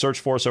 search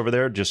for us over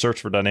there. Just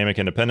search for Dynamic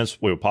Independence.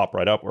 We will pop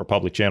right up. We're a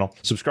public channel.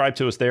 Subscribe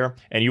to us there,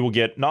 and you will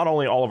get not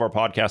only all of our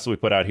podcasts that we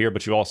put out here,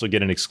 but you also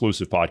get an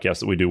exclusive podcast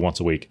that we do once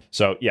a week.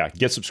 So yeah,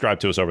 get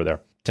subscribed to us over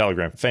there.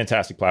 Telegram,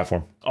 fantastic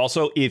platform.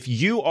 Also, if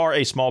you are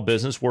a small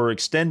business, we're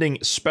extending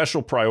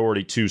special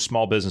priority to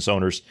small business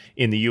owners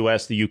in the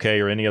US, the UK,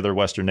 or any other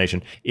Western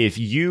nation. If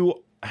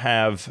you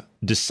have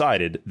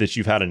decided that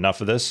you've had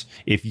enough of this,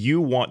 if you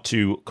want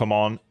to come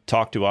on,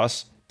 talk to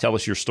us, tell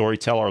us your story,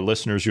 tell our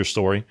listeners your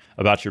story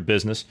about your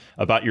business,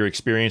 about your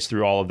experience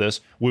through all of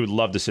this, we would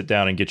love to sit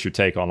down and get your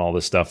take on all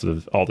this stuff,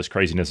 all this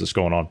craziness that's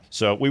going on.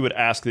 So we would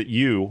ask that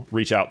you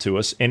reach out to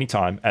us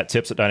anytime at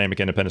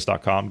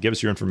tips@dynamicindependence.com. Give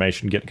us your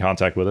information, get in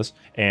contact with us,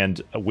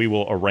 and we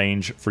will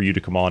arrange for you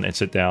to come on and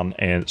sit down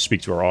and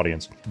speak to our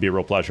audience. It'd be a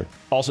real pleasure.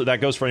 Also, that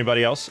goes for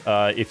anybody else.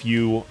 If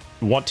you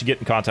want to get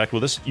in contact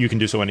with us, you can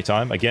do so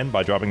anytime, again,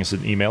 by dropping us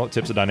an email at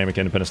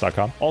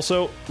tips@dynamicindependence.com.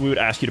 Also, we would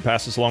ask you to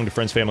pass this along to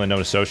friends, family, and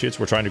known associates.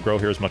 We're trying to grow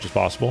here as much as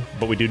possible,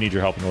 but we do need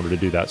your help in order to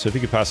do that. So if you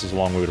could pass this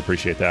along, we would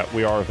appreciate that.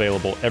 We are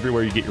available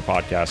everywhere you get your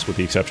podcasts, with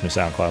the exception of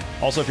SoundCloud.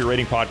 Also, if you're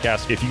rating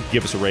podcasts, if you could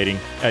give us a rating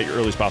at your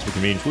earliest possible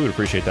convenience, we would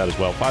appreciate that as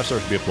well. 5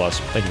 stars would be a plus.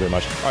 Thank you very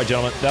much. All right,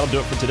 gentlemen, that'll do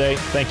it for today.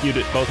 Thank you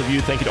to both of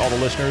you. Thank you to all the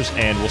listeners,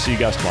 and we'll see you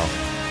guys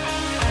tomorrow.